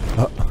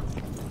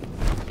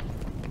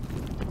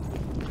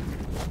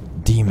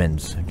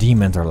 Demons.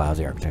 Demons are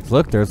lousy architects.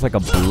 Look, there's like a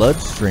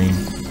bloodstream.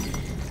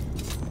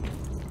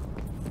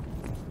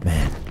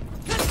 Man.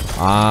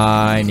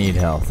 I need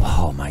health.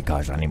 Oh my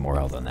gosh, I need more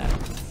health than that.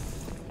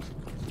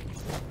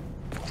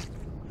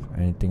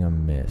 Anything I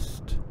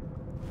missed?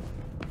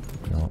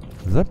 No.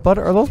 Is that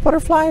butter? Are those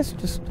butterflies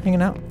just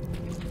hanging out?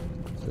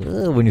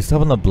 Ugh, when you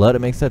step on the blood, it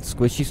makes that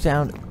squishy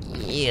sound.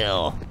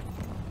 Ew.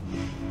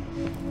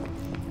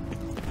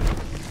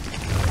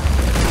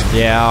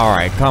 Yeah,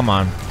 alright, come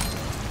on.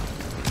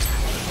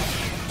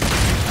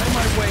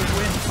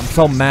 I'm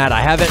so mad.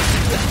 I haven't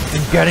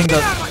been getting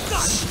the...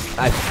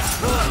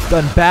 I've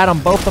done bad on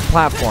both the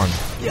platforms.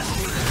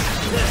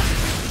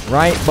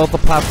 Right? Both the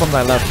platforms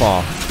I left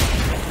off.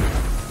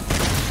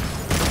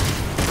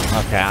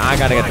 Okay, I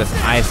gotta get this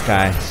ice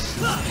guy.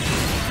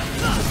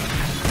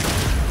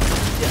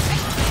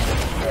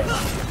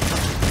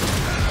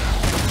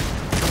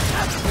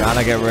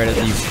 Gotta get rid of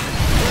these.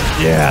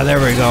 Yeah, there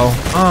we go.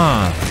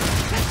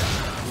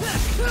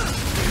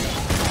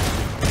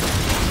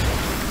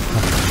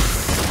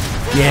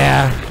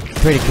 Yeah,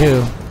 pretty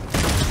cool.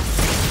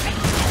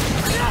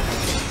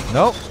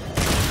 Nope.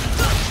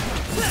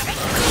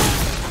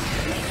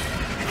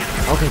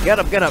 Okay, get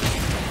up, get up.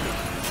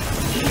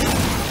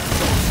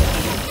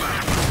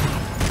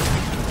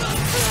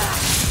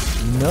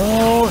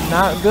 No,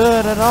 not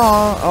good at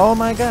all. Oh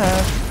my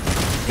god.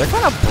 They're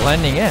kind of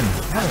blending in.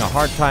 I'm having a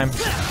hard time.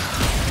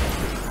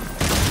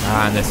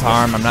 And this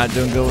arm, I'm not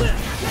doing good.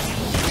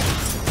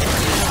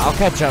 I'll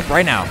catch up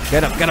right now.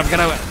 Get up, get up, get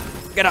up,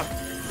 get up.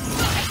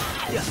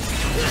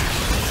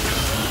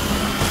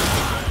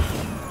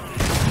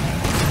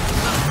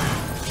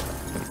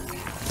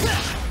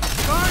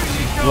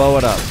 Blow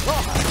it up.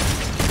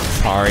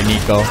 Sorry,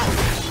 Nico.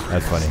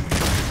 That's funny.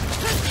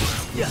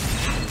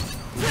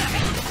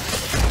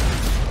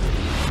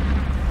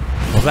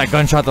 Was that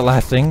gunshot the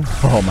last thing?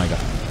 Oh my god.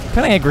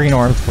 Can I get green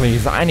orbs,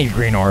 please? I need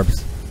green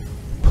orbs.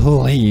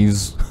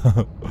 Please.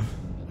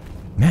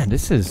 Man,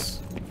 this is...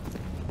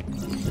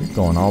 You're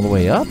going all the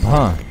way up,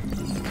 huh?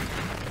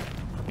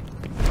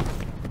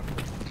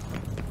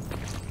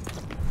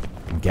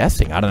 I'm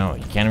guessing. I don't know.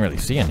 You can't really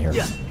see in here.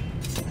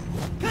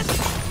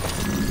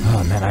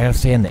 Oh man, I gotta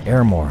stay in the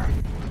air more.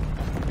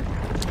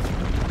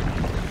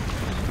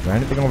 Is there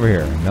anything over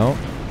here? Nope.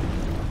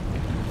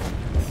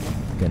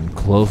 Getting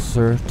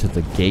closer to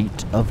the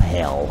gate of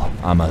hell,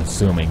 I'm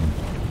assuming.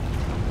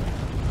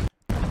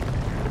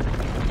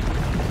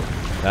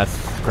 That's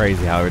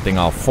crazy how everything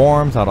all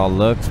forms, how it all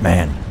looks.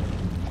 Man.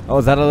 Oh,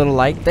 is that a little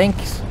light?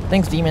 Thanks.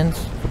 Thanks,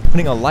 demons, for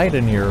putting a light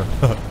in here.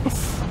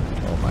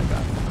 Oh my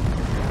god.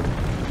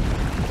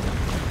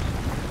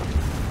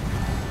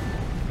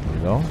 There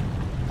we go.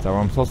 Is that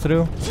what I'm supposed to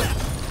do?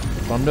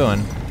 That's what I'm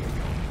doing.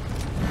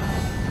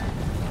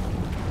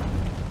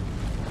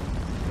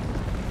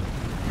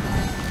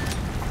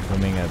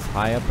 Swimming as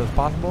high up as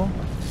possible.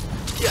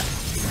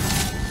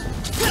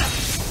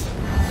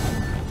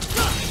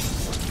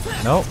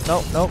 Nope,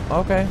 nope, nope,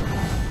 okay.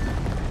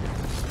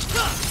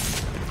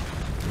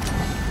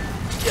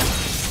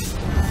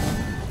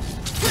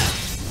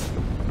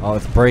 Oh,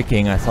 it's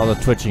breaking. I saw the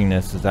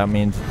twitchiness. Does that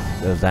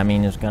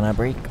mean it's gonna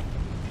break?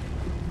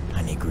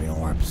 I need green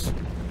orbs.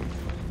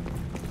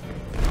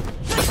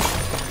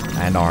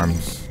 And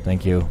arms.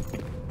 Thank you.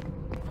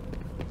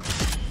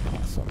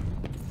 Awesome.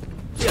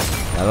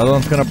 That other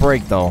one's gonna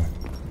break though.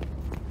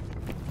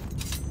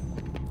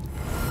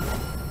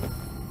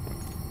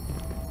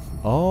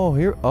 Oh,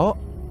 here. Oh.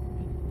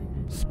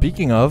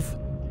 Speaking of.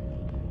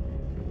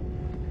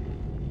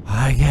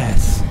 I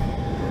guess.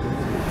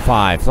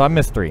 5. So I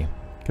missed 3.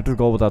 Get to the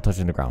goal without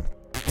touching the ground.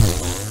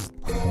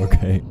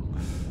 Okay.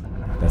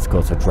 Let's go.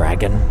 It's a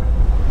dragon.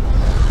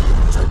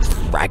 It's a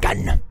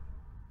dragon.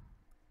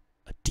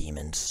 A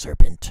demon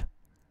serpent.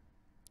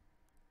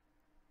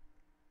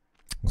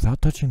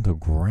 Without touching the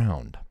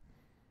ground.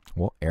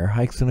 Well, air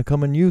hike's gonna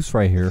come in use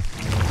right here.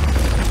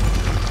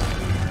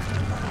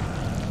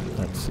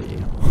 Let's see.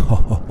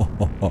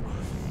 So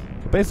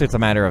basically, it's a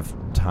matter of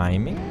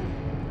timing.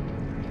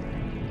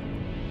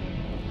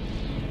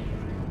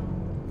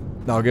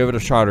 I'll give it a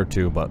shot or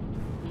two, but.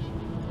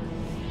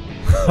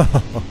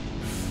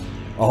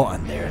 Oh,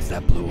 and there's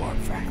that blue orb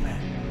fragment.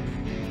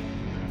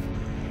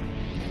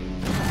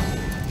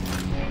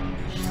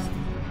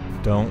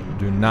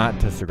 Do not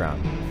touch the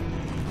ground.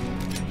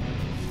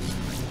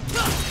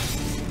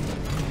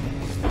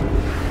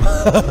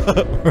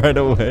 Right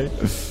away.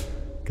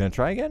 Can I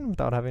try again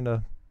without having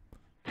to?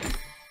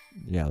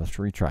 Yeah, let's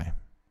retry.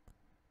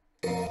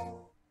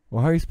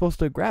 Well, how are you supposed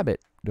to grab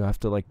it? Do I have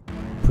to like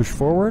push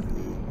forward?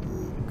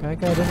 Okay, I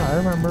got it. I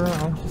remember.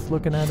 I was just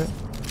looking at it.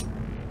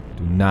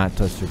 Do not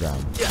touch the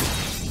ground.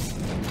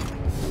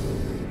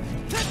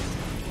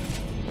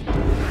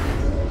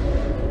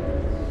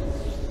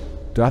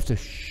 Do I have to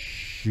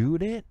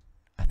shoot it?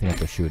 I think I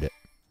have to shoot it.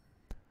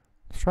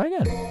 Let's try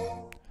again.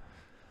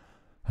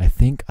 I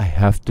think I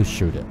have to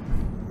shoot it.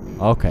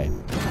 Okay.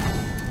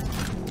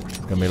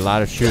 Gonna be a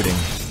lot of shooting.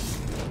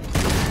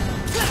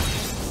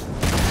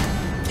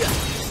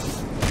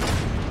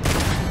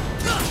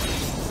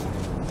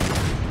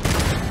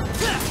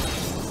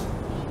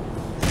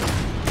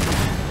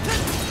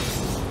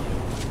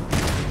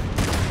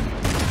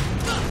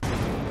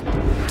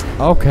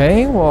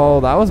 Okay, well,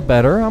 that was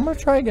better. I'm gonna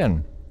try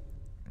again.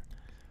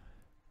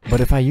 But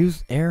if I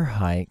use air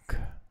hike,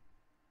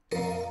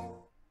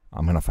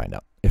 I'm gonna find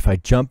out. If I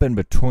jump in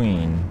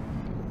between,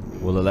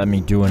 will it let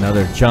me do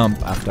another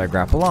jump after I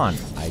grapple on?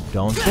 I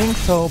don't think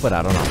so, but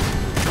I don't know.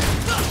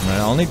 I'm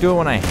gonna only do it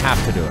when I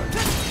have to do it.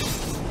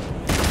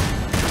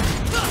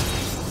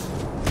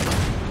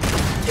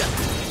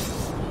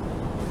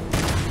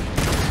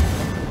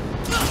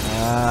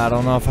 I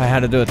don't know if I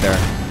had to do it there.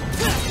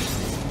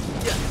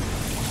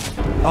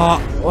 Oh,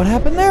 what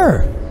happened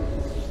there?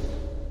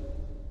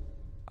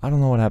 I don't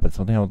know what happened.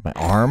 Something happened with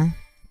my arm.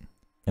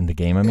 In the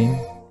game, I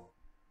mean.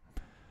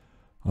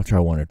 I'll try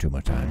 1 or 2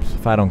 more times.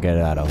 If I don't get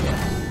it, I don't get it.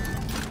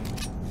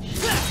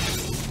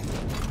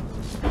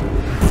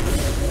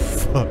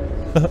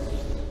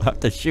 I have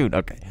to shoot.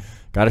 Okay.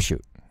 Gotta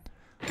shoot.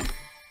 Let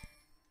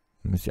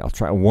me see. I'll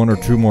try 1 or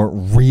 2 more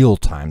real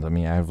times. I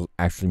mean, I'm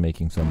actually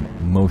making some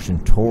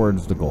motion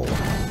towards the goal.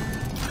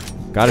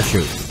 Gotta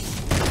shoot.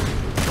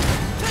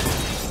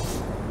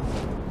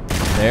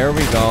 There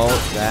we go.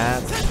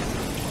 That's...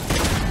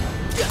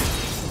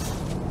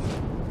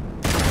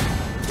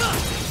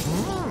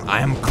 I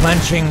am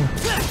clenching.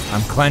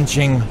 I'm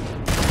clenching. You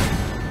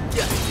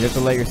have to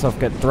let yourself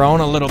get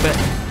thrown a little bit.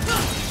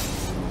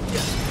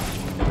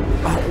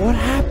 Oh, what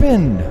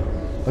happened?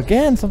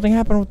 Again, something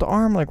happened with the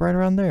arm, like right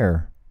around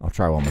there. I'll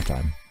try 1 more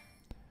time.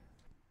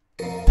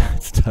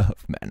 That's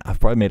tough, man. I've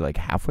probably made it like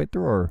halfway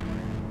through or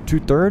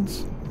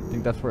 2/3. I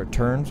think that's where it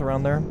turns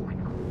around there.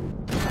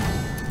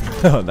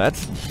 Oh,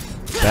 that's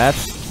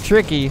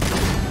tricky.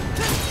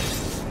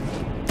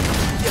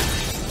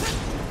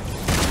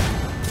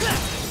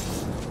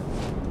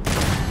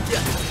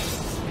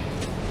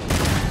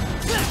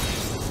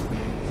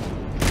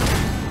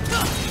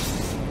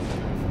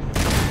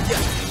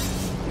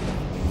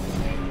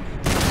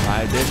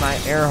 I did my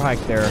air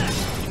hike there.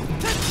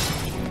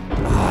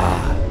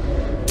 Ah,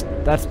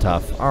 that's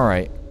tough. All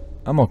right,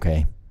 I'm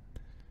okay.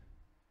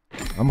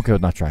 I'm okay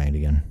with not trying it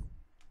again.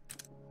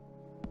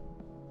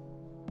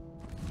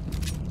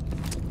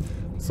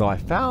 So I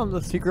found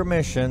the secret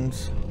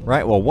missions.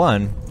 Right, well,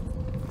 1.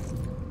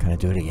 Can I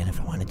do it again if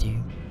I wanted to?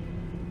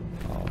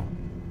 Oh.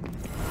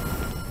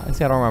 I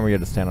see, I don't remember you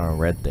had to stand on a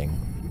red thing.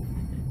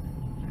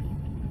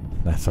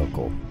 That's so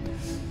cool.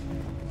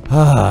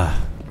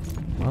 Ah.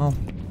 Well.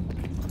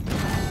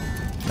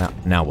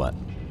 Now what?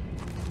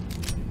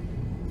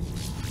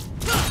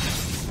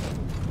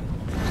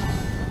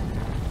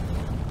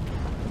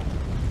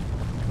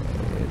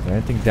 Okay, is there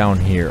anything down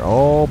here?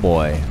 Oh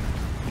boy.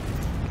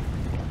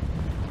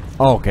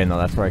 Oh, okay, no,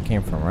 that's where I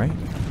came from, right?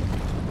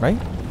 Right?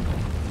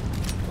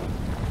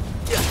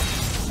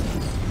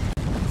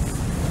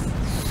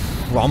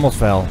 Almost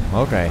fell.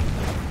 Okay.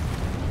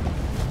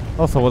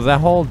 Oh, so was that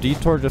whole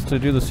detour just to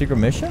do the secret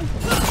mission?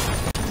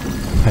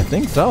 I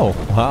think so.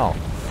 Wow.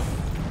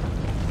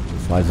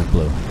 Why is it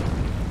blue?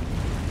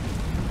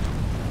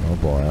 Oh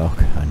boy,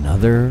 okay.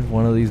 Another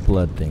one of these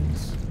blood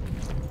things.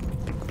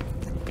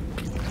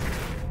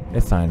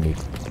 It's time to be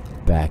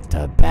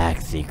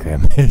back-to-back secret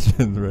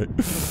missions, right?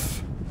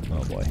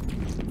 Oh boy.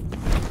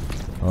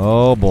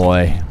 Oh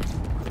boy.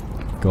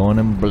 Going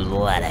in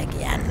blood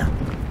again.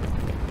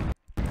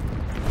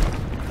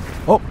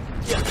 Oh!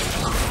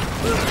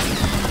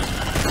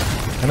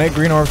 Can I get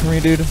green orbs from you,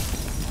 dude?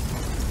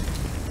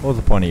 What was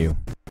the point of you?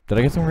 Did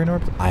I get some green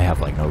orbs? I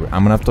have like no.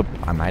 I'm gonna have to.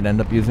 I might end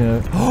up using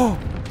it.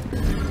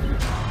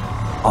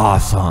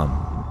 Awesome.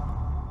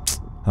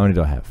 How many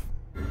do I have?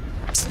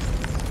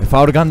 If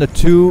I would have gotten the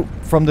 2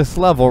 from this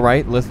level,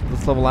 right? This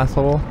level, last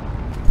level,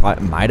 I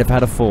might have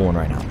had a full one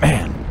right now.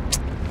 Man,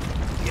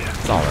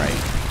 it's all right.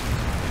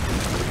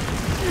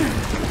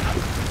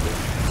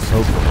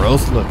 So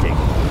gross looking.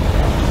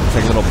 It's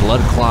like little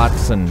blood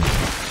clots and.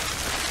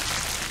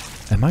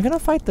 Am I gonna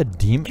fight the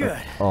demon?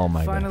 Good. Oh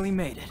my god. Finally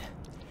made it.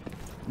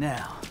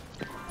 Now,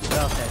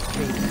 about that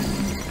cake.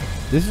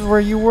 This is where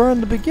you were in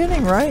the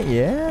beginning, right?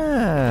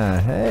 Yeah.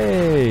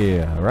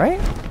 Hey, right?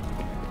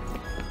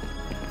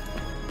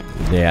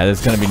 Yeah, this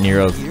is gonna be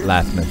Nero's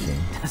last mission.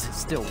 Does it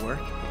still work?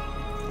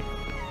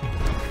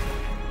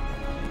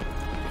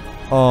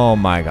 Oh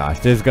my gosh,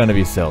 this is gonna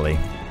be silly.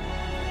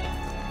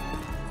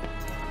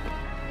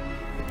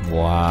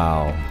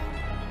 Wow.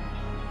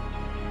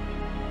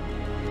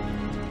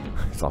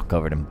 It's all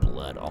covered in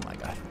blood. Oh my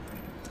gosh.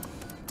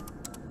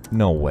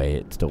 No way.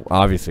 It's still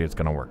obviously it's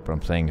gonna work, but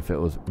I'm saying if it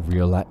was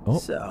real life. Oh.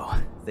 So,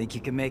 think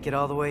you can make it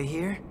all the way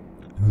here?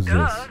 Who's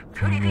this?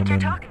 Who do you think you're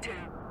talking to?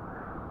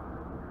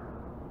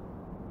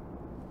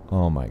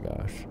 Oh my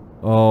gosh.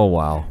 Oh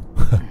wow.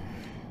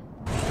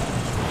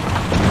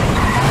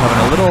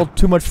 Having a little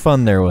too much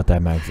fun there with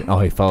that magazine. Oh,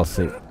 he fell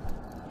asleep.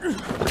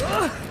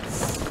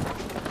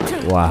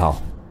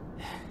 Wow.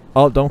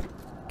 Oh, don't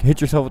hit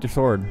yourself with your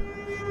sword.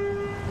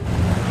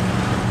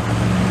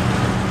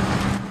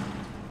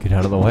 Get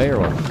out of the way or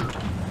what?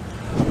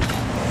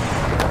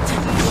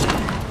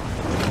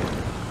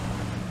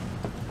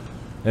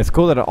 It's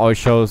cool that it always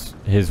shows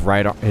his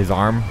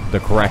arm, the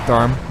correct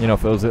arm. You know,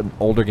 if it was an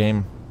older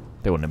game,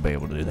 they wouldn't be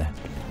able to do that.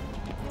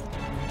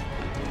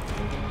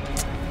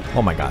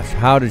 Oh my gosh,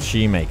 how did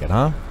she make it,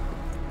 huh?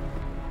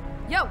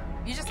 Yo,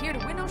 you just here to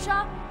window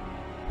shop?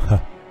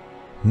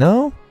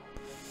 No?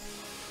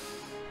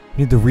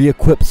 Need to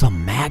re-equip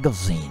some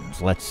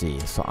magazines. Let's see.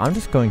 So I'm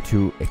just going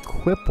to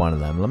equip one of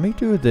them. Let me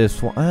do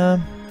this one.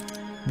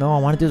 No, I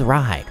want to do the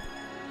rawhide.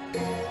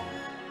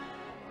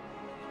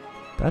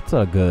 That's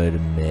a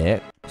good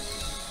mix.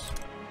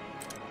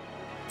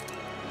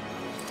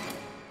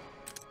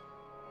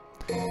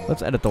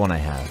 Let's edit the one I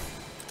have.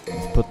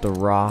 Let's put the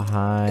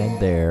rawhide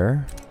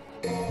there.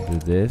 Do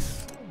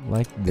this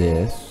like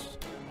this.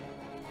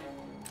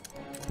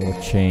 We'll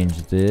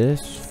change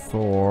this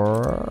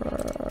for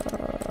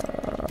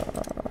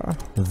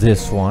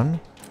this one.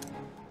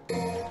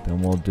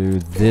 Then we'll do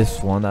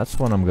this one. That's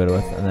one I'm good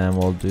with. And then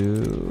we'll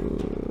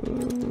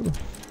do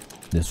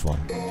this one.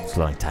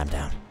 Slowing time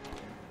down.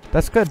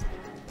 That's good.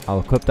 I'll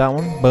equip that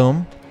one.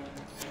 Boom.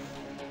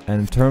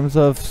 And in terms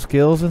of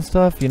skills and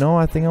stuff, you know,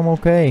 I think I'm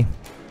okay.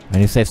 I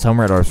need to save some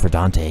red orbs for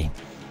Dante.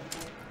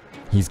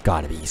 He's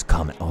gotta be. He's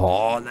coming.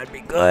 Oh, that'd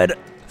be good.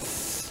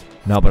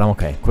 No, but I'm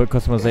okay. Quick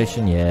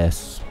customization,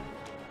 yes.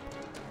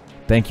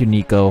 Thank you,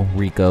 Nico.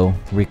 Nico.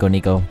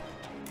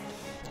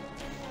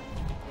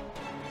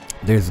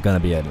 There's gonna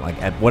be a, like,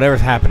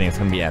 whatever's happening, it's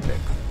gonna be epic.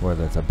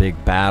 Whether it's a big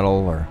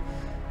battle or...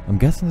 I'm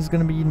guessing it's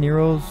gonna be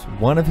Nero's,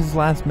 one of his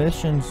last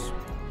missions.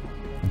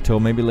 Until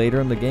maybe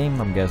later in the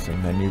game, I'm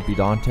guessing. Then you'd be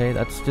Dante.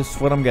 That's just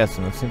what I'm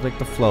guessing. It seems like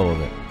the flow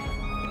of it.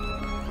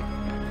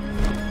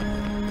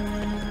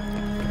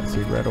 I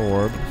see red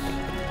orbs.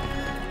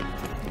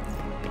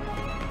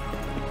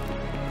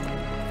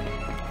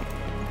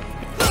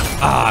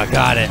 Ah,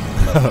 got it.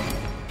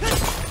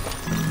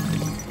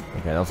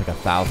 Okay, that was like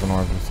 1,000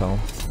 orbs or so.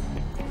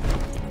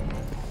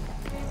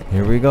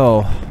 Here we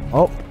go.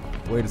 Oh,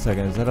 wait a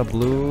second. Is that a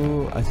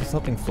blue? I see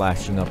something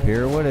flashing up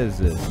here. What is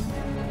this?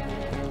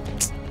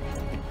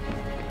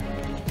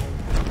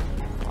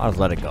 I'll just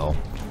let it go.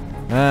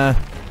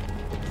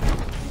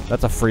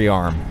 That's a free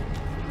arm.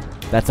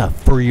 That's a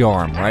free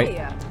arm,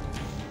 right?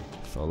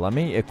 So let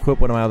me equip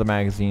one of my other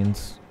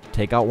magazines.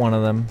 Take out one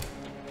of them.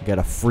 Get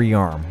a free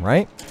arm,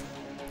 right?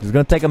 It's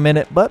gonna take a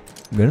minute, but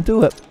I'm gonna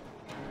do it.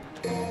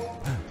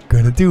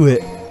 Gonna do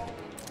it.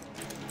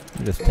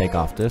 Just take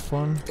off this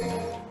one.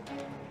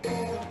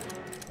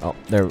 Oh,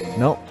 there.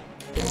 Nope.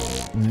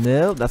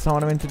 No, that's not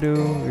what I meant to do.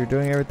 You're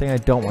doing everything I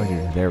don't want you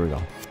to do. There we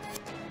go.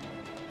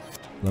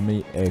 Let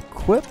me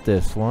equip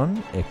this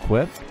one.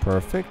 Equip.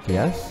 Perfect.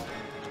 Yes.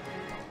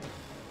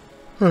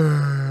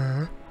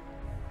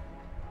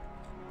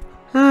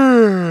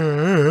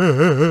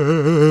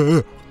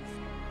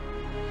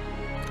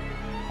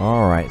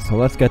 Alright, so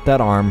let's get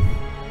that arm.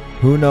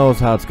 Who knows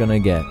how it's gonna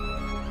get?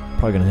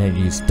 Probably gonna need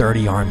to use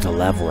 30 arms a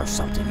level or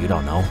something. You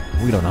don't know.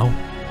 We don't know.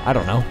 I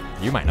don't know.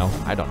 You might know.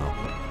 I don't know.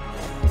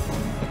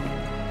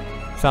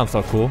 Sounds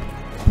so cool.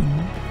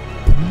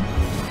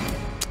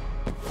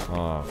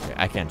 Oh, okay,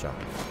 I can't jump.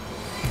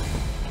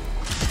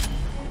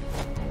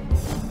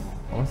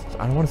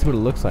 I don't want to see what it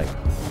looks like.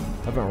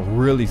 I haven't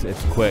really.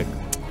 It's quick.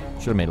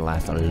 Should have made it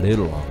last a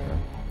little longer.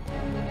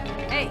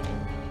 Hey.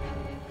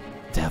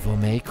 Devil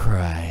May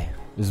Cry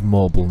is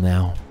mobile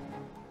now.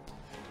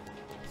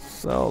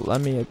 So let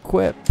me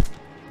equip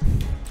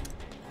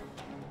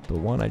the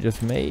one I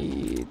just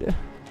made.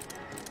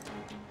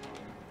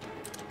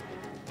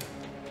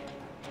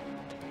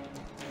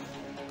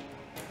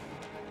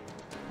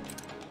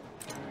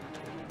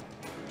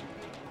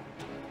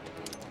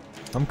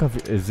 I'm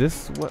confused. Is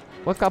this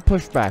what got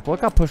pushed back?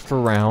 What got pushed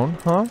around?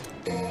 Huh?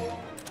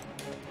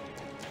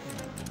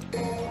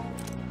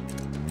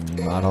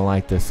 I don't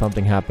like this.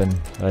 Something happened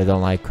that I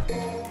don't like.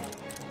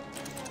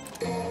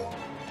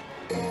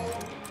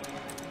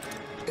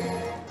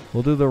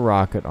 We'll do the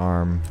rocket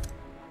arm.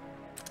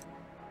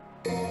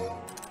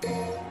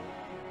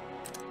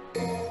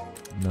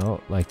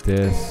 No, like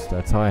this.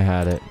 That's how I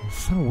had it.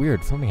 It's so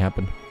weird. Something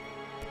happened.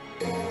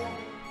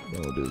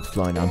 We'll do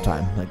slowing down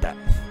time like that.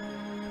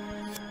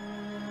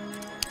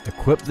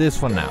 Equip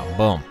this one now.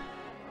 Boom.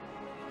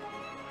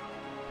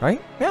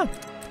 Right? Yeah.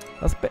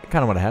 That's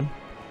kind of what I had.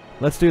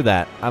 Let's do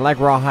that. I like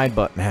rawhide,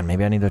 but man,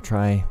 maybe I need to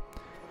try.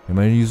 I'm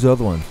going to use the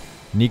other ones.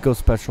 Nico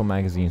Special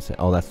Magazine set.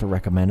 Oh, that's the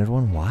recommended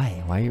one?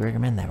 Why? Why do you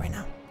recommend that right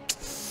now?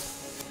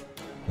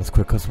 Let's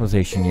quick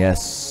customization.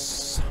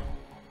 Yes.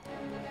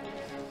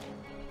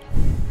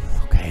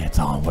 Okay, it's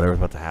on. Whatever's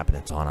about to happen,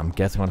 it's on. I'm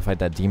guessing I'm going to fight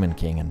that Demon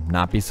King and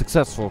not be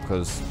successful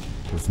because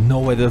there's no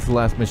way this is the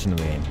last mission of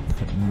the game.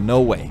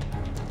 No way.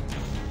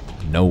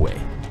 No way.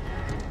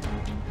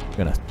 I'm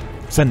going to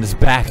send this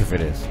back if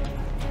it is.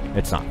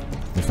 It's not.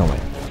 There's no way.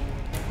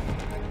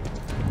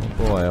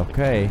 Oh boy,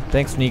 okay.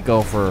 Thanks,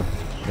 Nico, for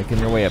making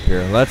your way up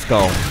here. Let's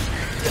go.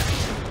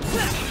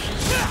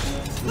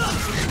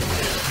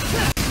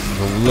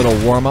 A little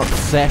warm-up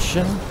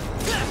session.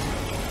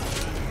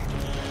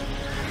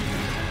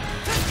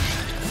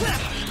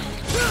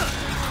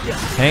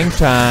 Hang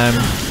time.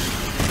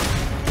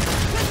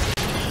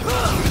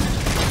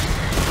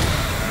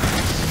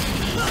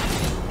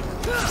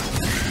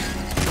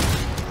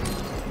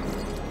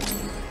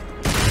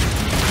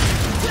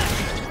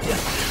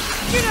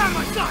 Get out of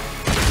my sight!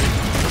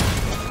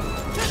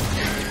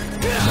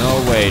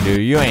 No way,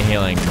 dude. You ain't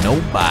healing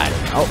nobody.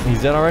 Oh,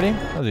 he's dead already?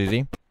 That was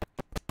easy.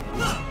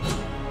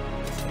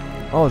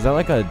 Oh, is that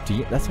like a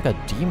that's like a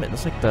demon.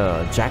 That's like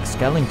the Jack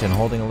Skellington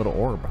holding a little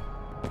orb.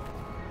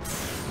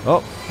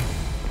 Oh.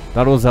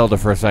 Thought it was Zelda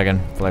for a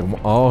second. It's like,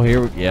 oh,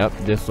 here. Yep,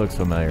 this looks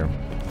familiar.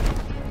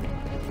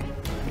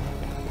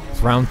 It's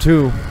round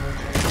 2.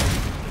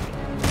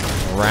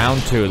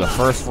 Round 2. The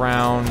first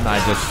round,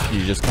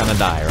 you just kind of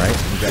die,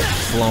 right? You get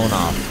flown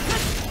off.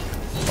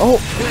 Oh!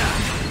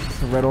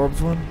 The red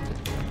orbs one.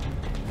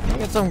 Can I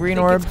get some green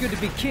orbs? It's good to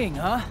be king,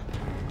 huh?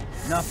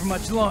 Not for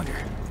much longer.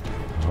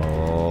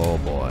 Oh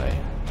boy.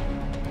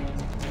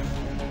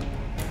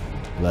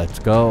 Let's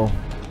go.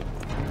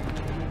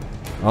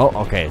 Oh,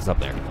 okay, it's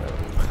up there.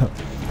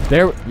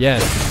 There,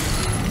 yes.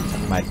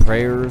 My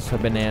prayers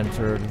have been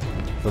answered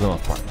for the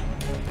most part.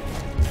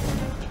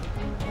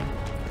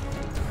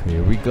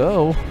 Here we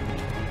go.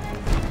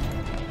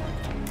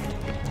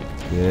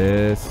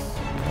 This.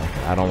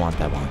 Okay, I don't want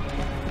that one.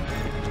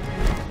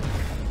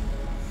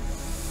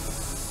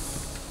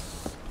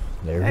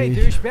 There Hey, we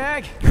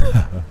douchebag.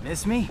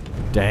 Miss me?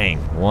 Dang.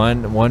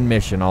 One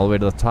mission all the way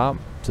to the top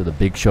to the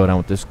big showdown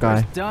with this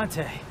guy. Where's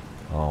Dante?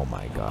 Oh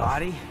my god.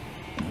 Body?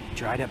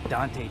 Dried up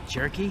Dante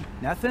jerky?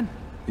 Nothing?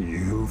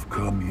 You've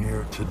come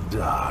here to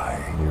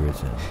die.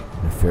 Urizen.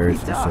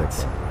 Nefarious Hey, dogs.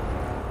 Circle.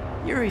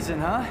 Urizen,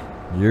 huh?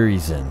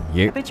 Urizen.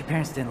 I bet your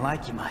parents didn't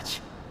like you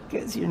much.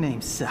 Cause your name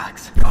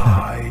sucks.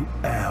 I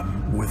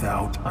am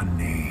without a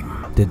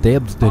name. Did he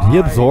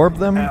absorb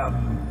them? I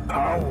am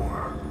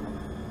power.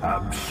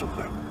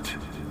 Absolute.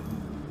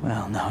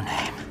 Well, no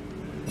name.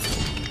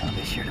 I'll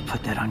be sure to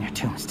put that on your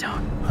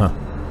tombstone. Huh.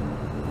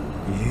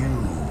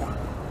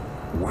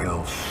 You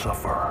will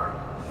suffer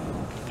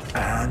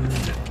and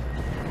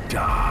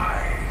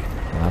die.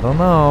 I don't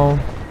know.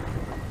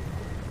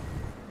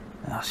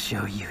 I'll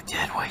show you,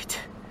 deadweight.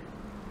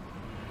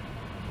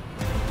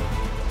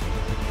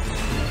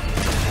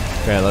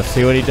 Okay, let's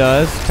see what he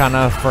does. Kind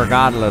of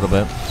forgot a little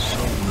bit.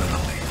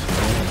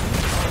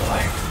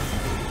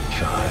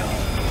 Child.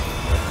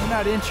 I'm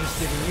not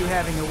interested in you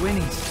having a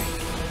winning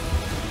streak.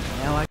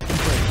 Now I can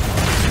play.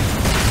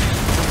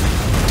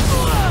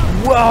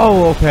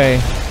 Whoa, okay.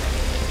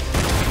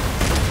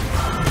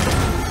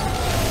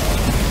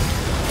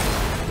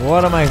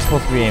 What am I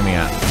supposed to be aiming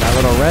at? That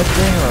little red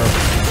thing, or?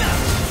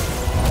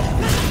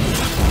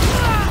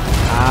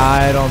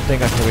 I don't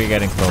think I should be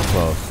getting so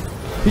close.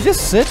 He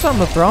just sits on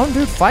the throne?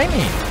 Dude, fight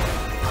me.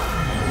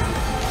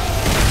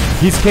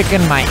 He's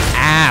kicking my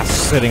ass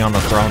sitting on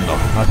the throne, though.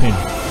 I mean,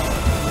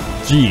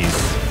 jeez.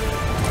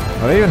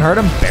 Have I even hurt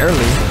him?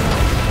 Barely.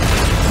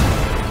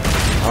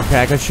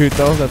 Okay, I can shoot,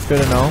 though. That's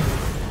good to know.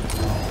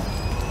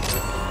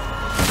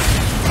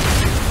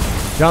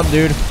 Jump,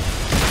 dude.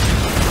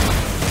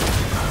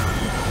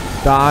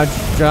 Dodge,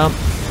 jump.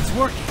 It's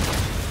working.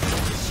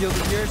 This shield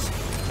of yours,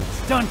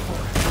 it's done for.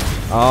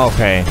 Oh,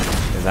 okay.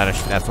 Is that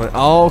that's what?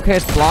 Oh, okay.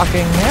 It's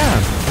blocking. Yeah,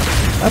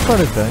 that's what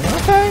it's doing.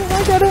 Okay,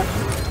 I get it.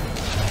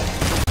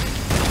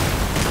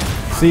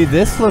 See,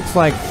 this looks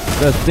like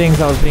the things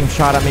that was being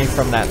shot at me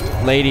from that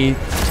lady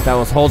that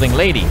was holding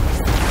Lady.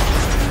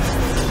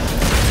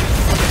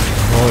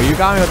 Oh, you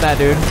got me with that,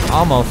 dude.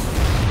 Almost.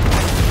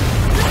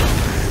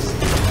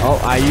 Oh,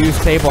 I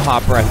used Table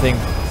Hopper, I think,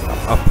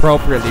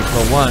 appropriately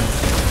for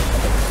once.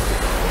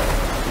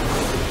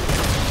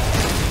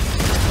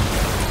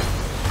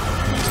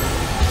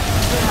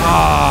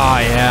 Oh,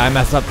 yeah, I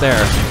messed up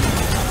there.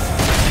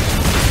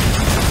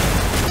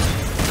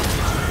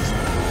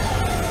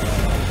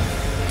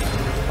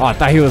 Oh, I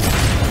thought he was...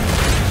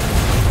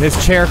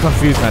 His chair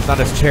confused me. I thought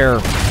his chair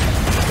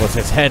was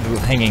his head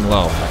hanging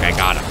low. Like, I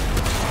got him.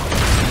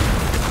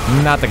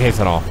 Not the case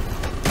at all.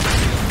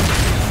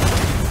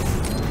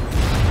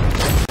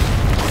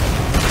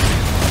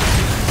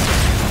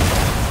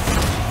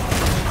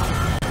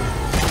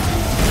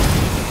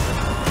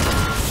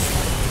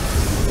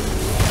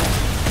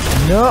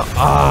 No.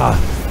 Ah.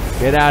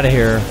 Get out of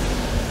here.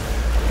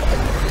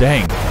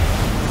 Dang.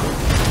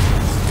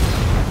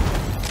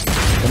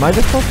 Am I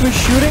just supposed to be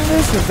shooting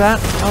this? Is that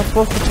how it's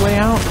supposed to play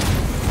out?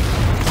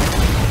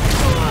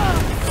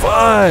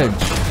 Fudge!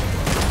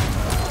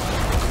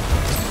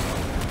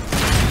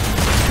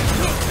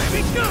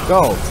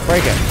 Go,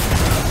 break it.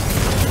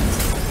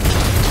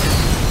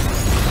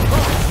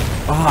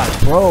 Ah, it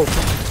broke.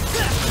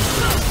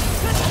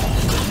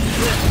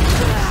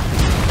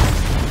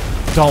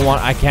 Don't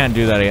want, I can't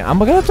do that again. I'm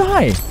gonna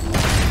die. I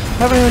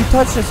haven't even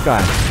touched this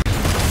guy.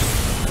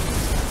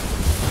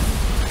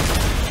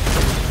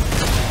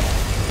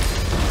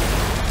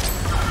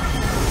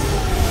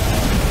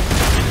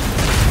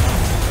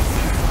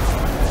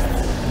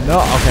 No,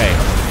 okay,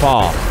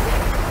 fall.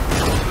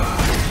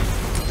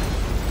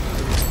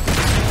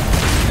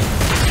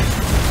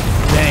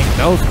 Dang,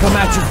 those come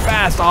at you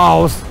fast. Oh, I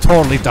was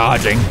totally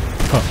dodging.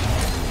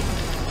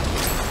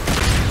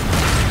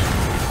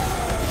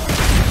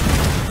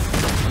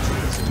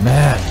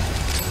 Man,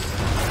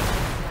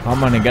 I'm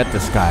gonna get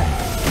this guy.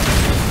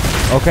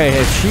 Okay,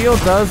 his shield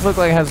does look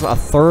like it has a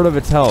third of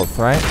its health,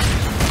 right?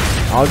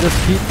 I'll just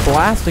keep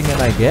blasting it,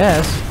 I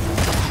guess.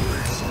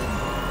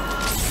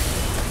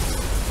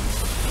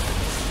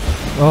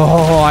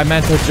 Oh, I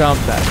meant to jump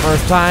that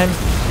first time.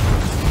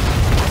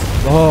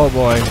 Oh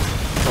boy.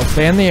 Oh,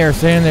 stay in the air,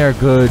 stay in there.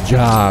 Good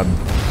job.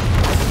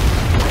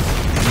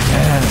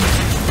 Man.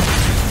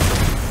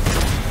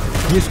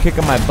 He's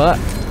kicking my butt,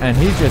 and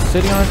he's just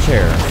sitting on a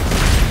chair.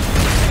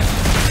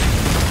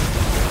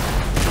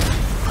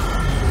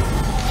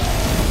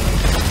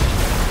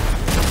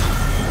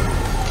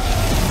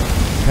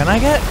 Can I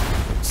get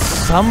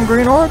some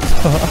green orbs?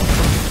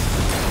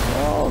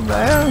 Oh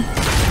man.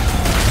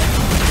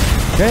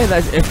 Okay,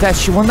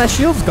 if when that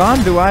shield's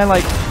gone, do I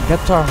like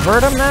get to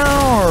hurt him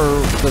now,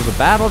 or does the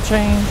battle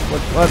change?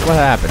 What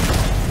happened?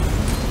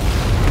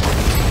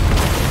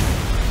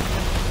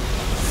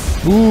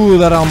 Ooh,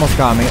 that almost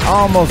got me.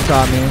 Almost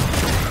got me.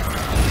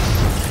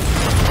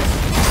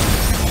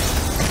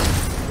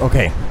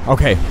 Okay,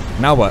 okay.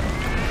 Now what?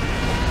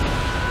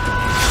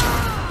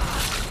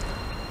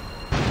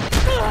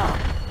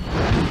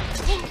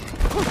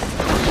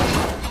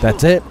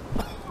 That's it.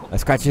 I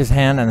scratch his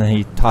hand and then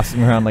he tosses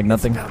me around like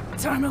nothing. It's about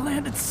time I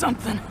landed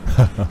something.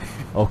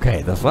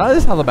 Okay, this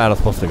is how the battle's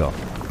supposed to go.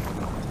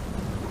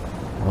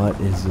 What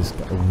is this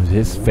guy?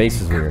 His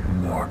face is weird.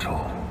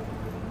 Mortal.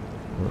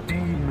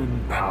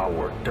 Demon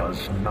power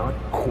does not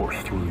course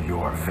through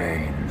your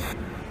veins.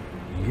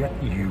 Yet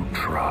you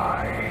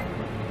try.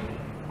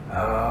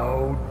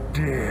 How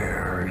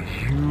dare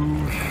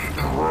you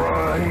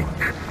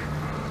strike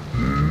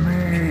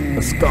me?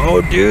 Let's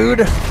go,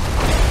 dude.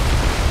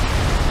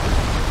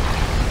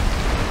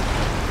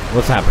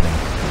 What's happening?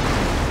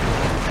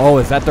 Oh,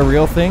 is that the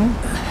real thing?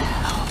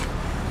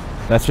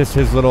 That's just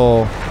his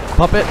little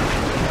puppet?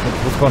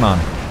 What's going on?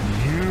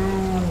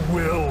 You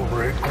will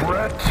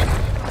regret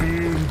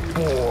being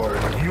born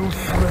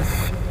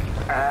useless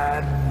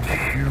and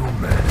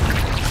human.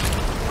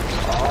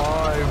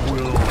 I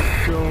will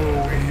show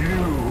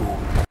you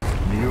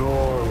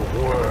your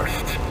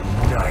worst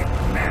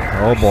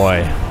nightmare. Oh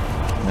boy.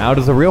 Now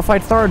does the real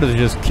fight start, or does it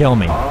just kill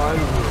me? I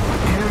will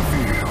give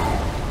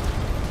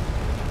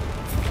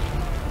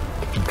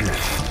you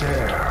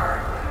despair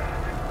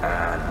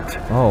and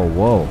Oh,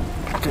 whoa.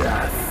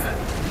 death.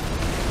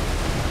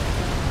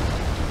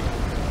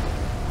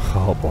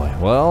 Oh boy.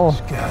 Well,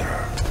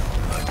 Scatter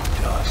like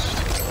dust.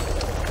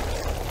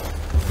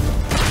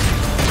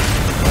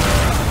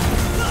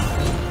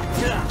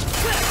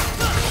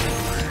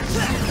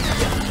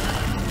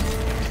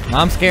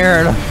 I'm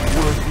scared.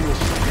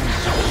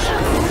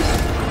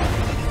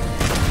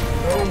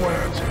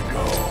 Nowhere to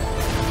go.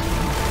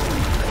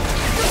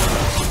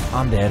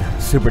 I'm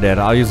dead. Super dead.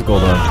 I'll use the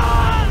gold one.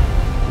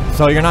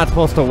 So you're not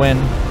supposed to win.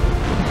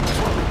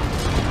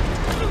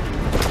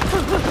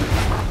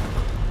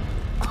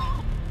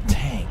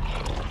 Dang.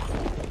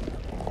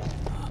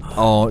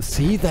 Oh,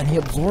 see? Then he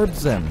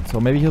absorbs them. So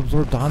maybe he'll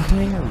absorb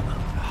Dante? Or...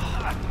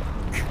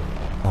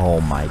 Oh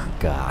my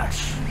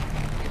gosh.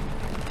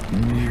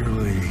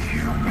 Merely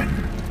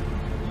human,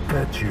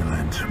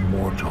 petulant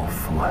mortal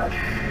flesh.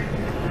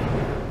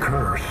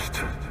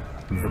 Cursed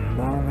the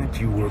moment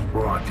you were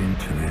brought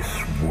into this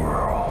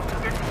world.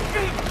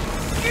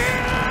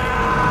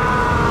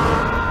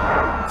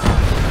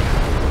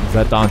 Is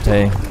that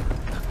Dante?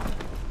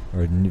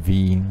 Or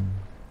V?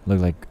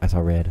 Look like I saw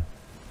red.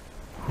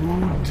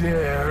 Who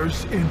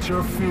dares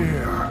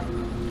interfere?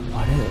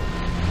 What is it?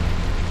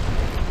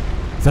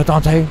 Is that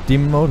Dante?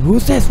 Demon mode?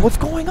 Who's this? What's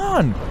going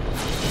on?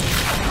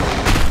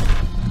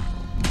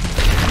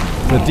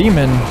 The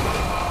demon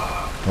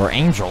or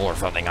angel or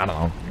something, I don't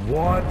know.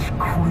 What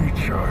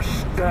creature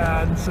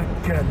stands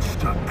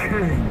against a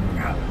king?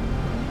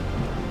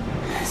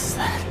 Is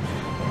that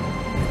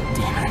a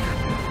demon?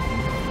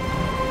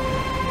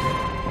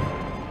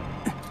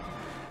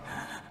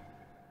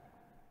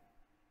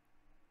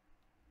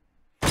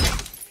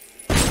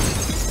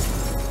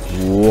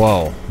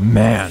 Whoa,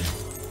 man.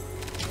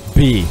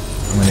 B.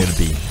 I'm gonna need a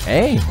B.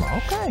 A.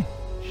 Okay.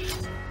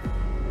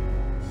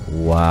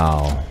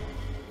 Wow.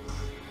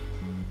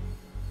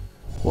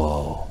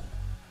 Whoa.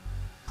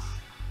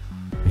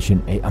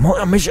 Mission 8. I'm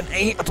on mission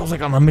 8. I was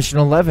like I'm on mission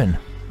 11.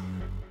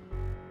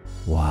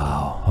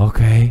 Wow.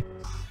 Okay.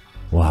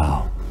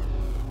 Wow.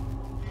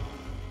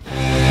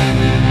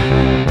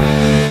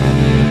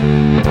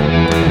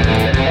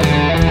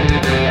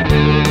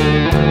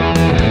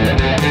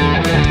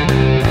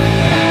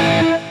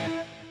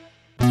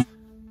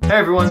 Hey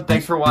everyone,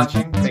 thanks for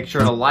watching. Make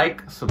sure to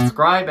like,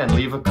 subscribe, and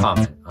leave a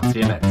comment. I'll see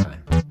you next time.